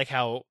I like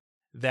how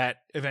that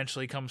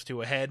eventually comes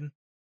to a head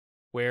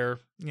where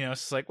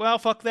it's like, well,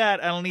 fuck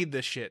that, I don't need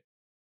this shit.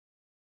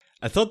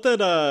 I thought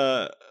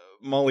that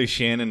Molly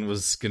Shannon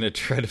was gonna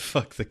try to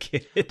fuck the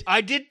kid.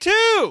 I did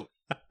too.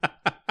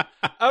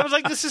 I was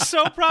like, this is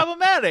so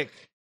problematic.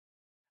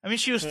 I mean,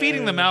 she was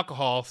feeding them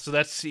alcohol, so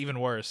that's even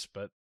worse,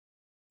 but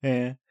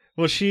yeah.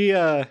 Well, she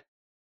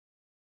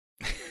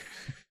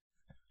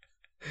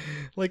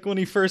like when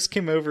he first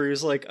came over, he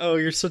was like, "Oh,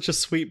 you're such a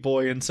sweet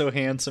boy and so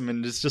handsome,"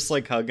 and is just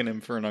like hugging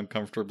him for an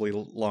uncomfortably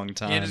long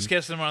time. Yeah, just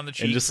kissing him on the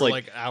cheek and just for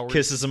like hours.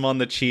 Kisses him on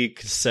the cheek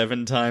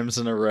 7 times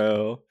in a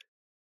row.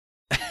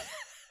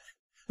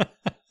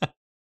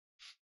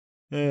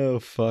 Oh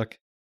fuck!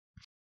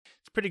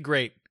 It's pretty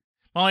great.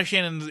 Molly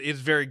Shannon is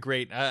very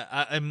great.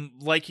 I'm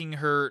liking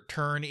her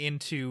turn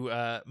into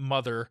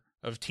mother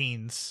of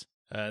teens.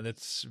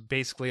 That's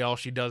basically all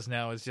she does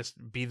now, is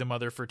just be the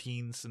mother for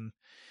teens, and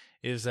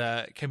is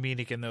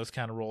comedic in those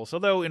kind of roles.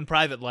 Although in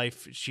private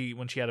life,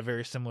 when she had a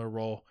very similar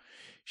role,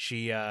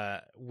 she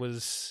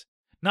was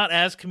not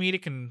as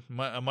comedic and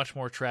a much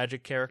more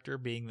tragic character,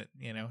 being that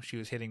she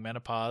was hitting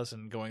menopause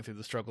and going through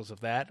the struggles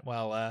of that,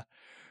 while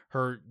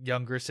her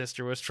younger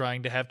sister was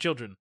trying to have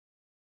children.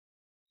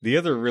 The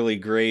other really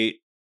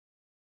great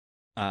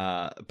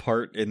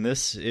part in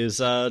this is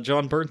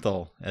John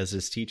Bernthal as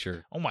his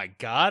teacher. Oh my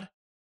god.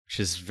 Which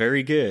is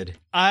very good.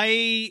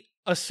 I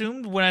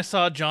assumed when I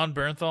saw John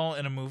Bernthal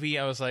in a movie,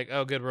 I was like,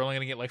 oh good, we're only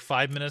going to get like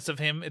 5 minutes of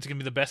him. It's going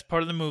to be the best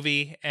part of the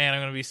movie, and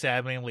I'm going to be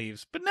sad when he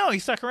leaves. But no, he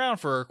stuck around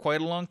for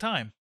quite a long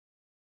time.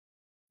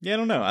 Yeah, I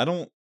don't know. I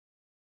don't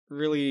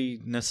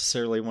really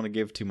necessarily want to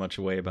give too much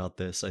away about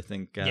this. I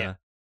think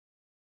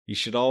you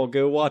should all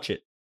go watch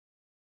it.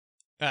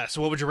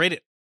 So what would you rate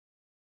it?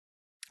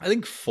 I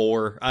think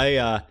 4.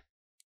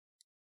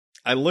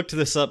 I looked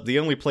this up. The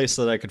only place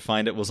that I could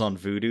find it was on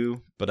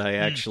Vudu, but I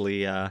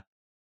actually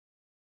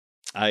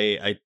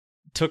I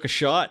took a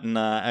shot and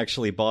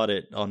actually bought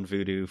it on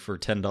Vudu for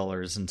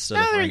 $10 instead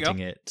of renting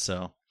it.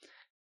 So,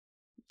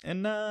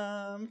 and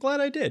I'm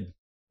glad I did.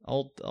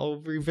 I'll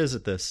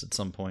revisit this at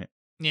some point.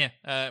 Yeah,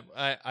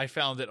 I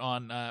found it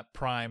on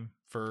Prime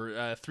for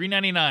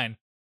 $3.99. It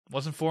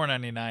wasn't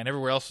 $4.99.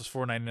 Everywhere else was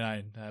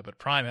 $4.99, but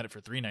Prime had it for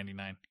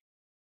 $3.99.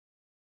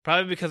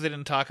 Probably because they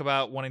didn't talk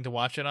about wanting to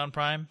watch it on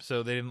Prime,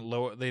 so they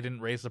didn't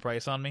raise the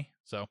price on me.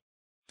 So,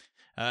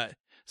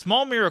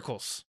 Small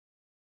Miracles.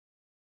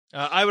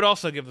 I would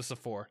also give this a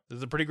 4. This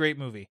is a pretty great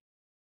movie.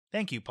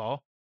 Thank you,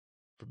 Paul,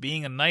 for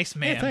being a nice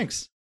man. Yeah,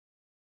 thanks.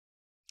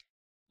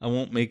 I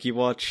won't make you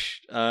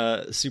watch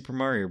Super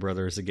Mario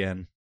Brothers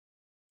again.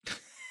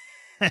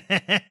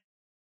 And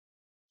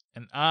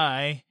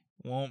I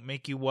won't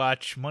make you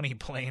watch Money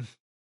Plane.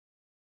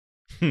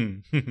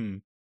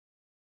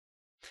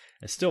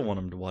 I still want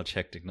him to watch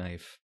Hectic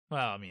Knife.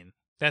 Well, I mean,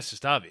 that's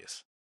just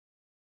obvious.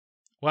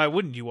 Why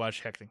wouldn't you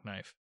watch Hectic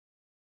Knife?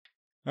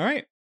 All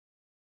right.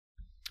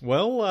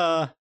 Well,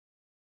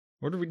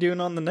 what are we doing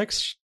on the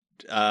next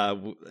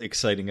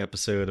exciting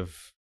episode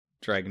of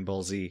Dragon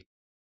Ball Z?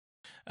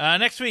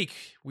 Next week,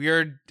 we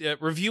are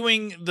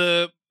reviewing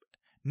the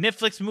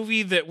Netflix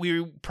movie that we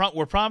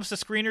were promised a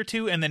screener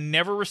to and then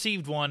never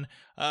received one,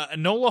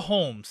 Enola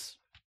Holmes.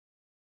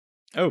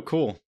 Oh,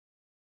 cool.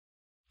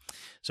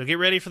 So get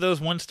ready for those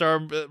 1-star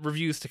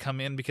reviews to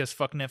come in, because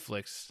fuck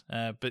Netflix.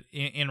 But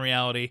in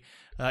reality,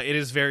 it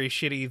is very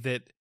shitty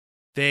that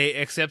they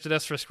accepted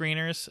us for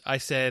screeners. I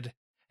said,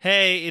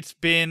 hey, it's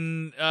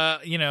been,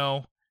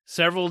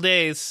 several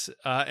days,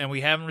 and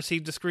we haven't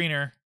received a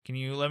screener. Can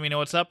you let me know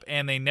what's up?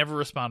 And they never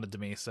responded to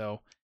me.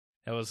 So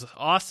That was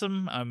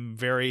awesome. I'm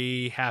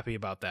very happy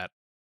about that.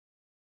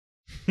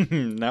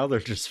 Now they're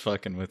just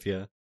fucking with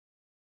you.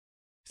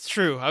 It's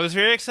true. I was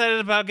very excited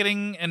about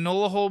getting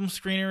Enola Holmes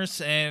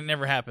screeners, and it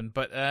never happened.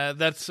 But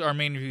that's our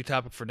main review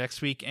topic for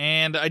next week.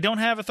 And I don't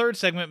have a third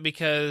segment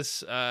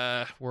because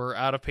we're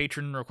out of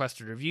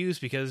patron-requested reviews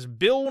because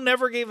Bill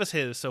never gave us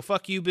his. So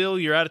fuck you, Bill.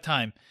 You're out of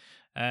time.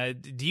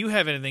 Do you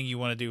have anything you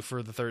want to do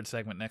for the third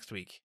segment next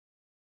week?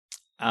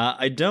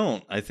 I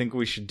don't. I think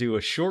we should do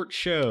a short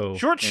show.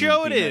 Short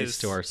show it is. Nice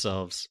to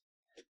ourselves.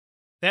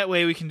 That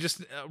way we can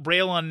just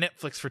rail on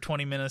Netflix for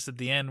 20 minutes at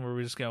the end where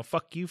we just go,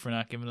 fuck you for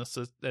not giving us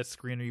that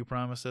screener you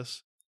promised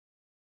us.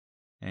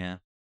 Yeah.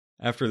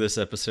 After this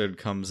episode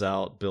comes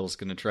out, Bill's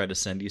going to try to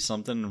send you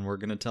something, and we're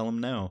going to tell him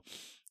no.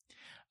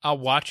 I'll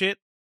watch it,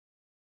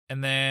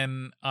 and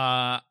then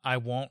I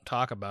won't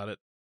talk about it.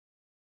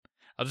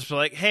 I'll just be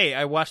like, hey,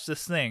 I watched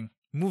this thing.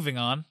 Moving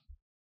on.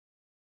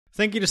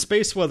 Thank you to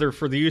Space Weather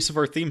for the use of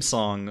our theme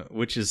song,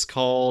 which is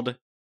called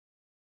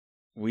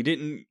We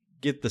Didn't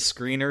Get the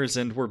Screeners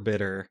and We're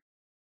Bitter.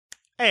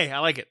 Hey, I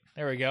like it.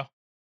 There we go.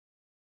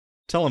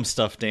 Tell him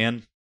stuff,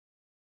 Dan.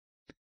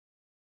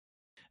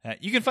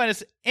 You can find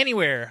us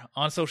anywhere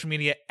on social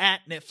media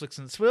at Netflix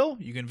and Swill.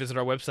 You can visit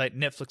our website,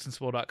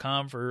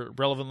 netflixandswill.com, for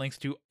relevant links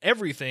to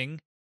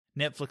everything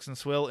Netflix and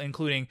Swill,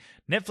 including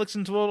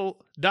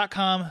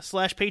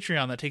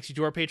netflixandswill.com/Patreon. That takes you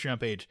to our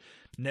Patreon page.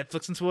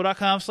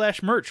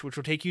 netflixandswill.com/merch, which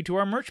will take you to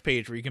our merch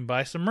page where you can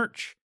buy some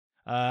merch.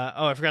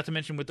 I forgot to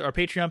mention with our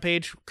Patreon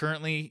page,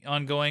 currently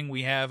ongoing,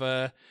 we have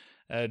a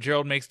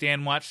Gerald Makes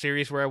Dan Watch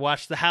series where I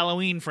watched the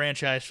Halloween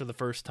franchise for the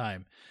first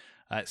time.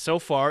 So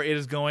far, it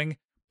is going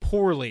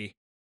poorly.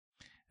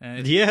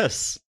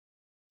 Yes.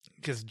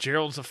 Because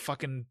Gerald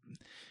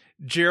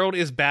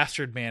is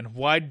bastard man.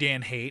 Why'd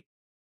Dan hate?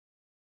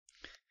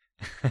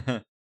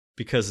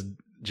 Because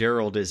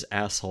Gerald is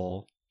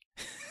asshole.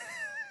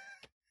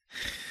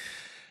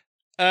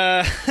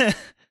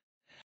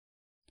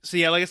 So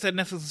yeah, like I said,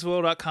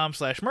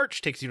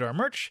 netflixandswill.com/merch takes you to our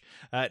merch.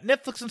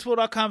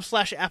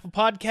 Netflixandswill.com/Apple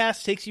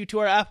Podcasts takes you to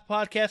our Apple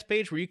Podcast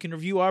page where you can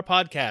review our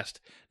podcast.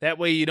 That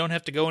way you don't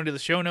have to go into the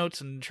show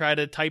notes and try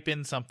to type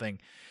in something.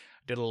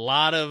 Did a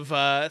lot of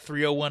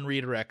 301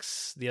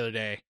 redirects the other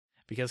day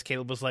because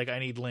Caleb was like, I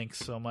need links.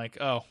 So I'm like,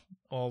 oh,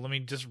 well, let me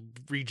just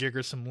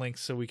rejigger some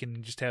links so we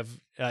can just have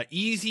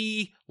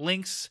easy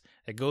links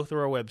that go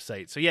through our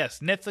website. So yes,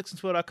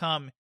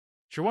 netflixandswill.com.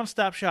 It's your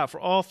one-stop shop for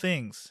all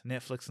things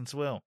Netflix and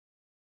Swill.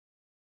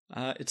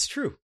 It's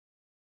true.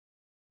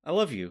 I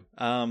love you.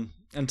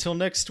 Until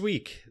next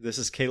week, this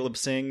is Caleb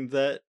saying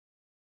that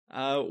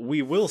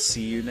we will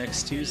see you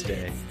next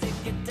Tuesday.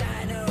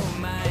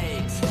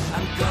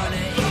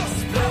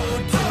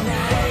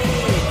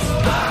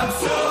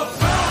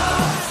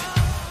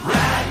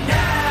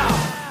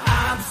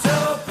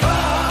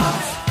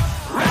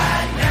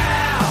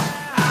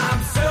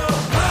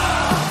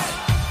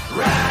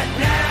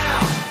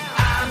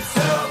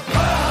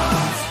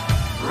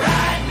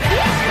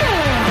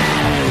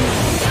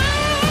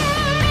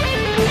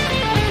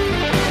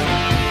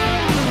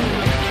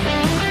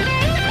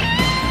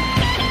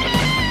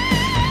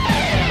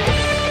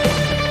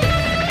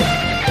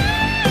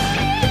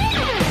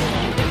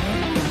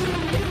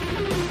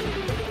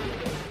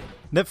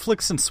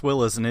 Netflix and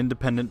Swill is an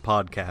independent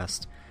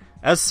podcast.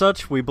 As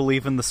such, we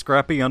believe in the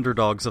scrappy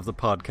underdogs of the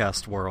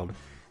podcast world.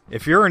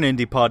 If you're an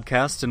indie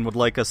podcast and would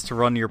like us to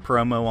run your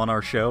promo on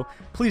our show,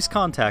 please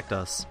contact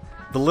us.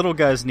 The little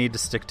guys need to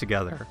stick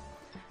together.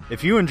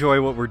 If you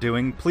enjoy what we're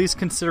doing, please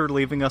consider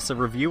leaving us a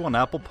review on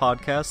Apple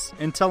Podcasts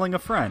and telling a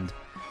friend.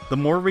 The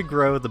more we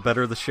grow, the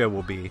better the show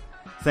will be.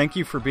 Thank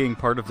you for being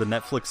part of the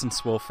Netflix and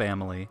Swill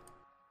family.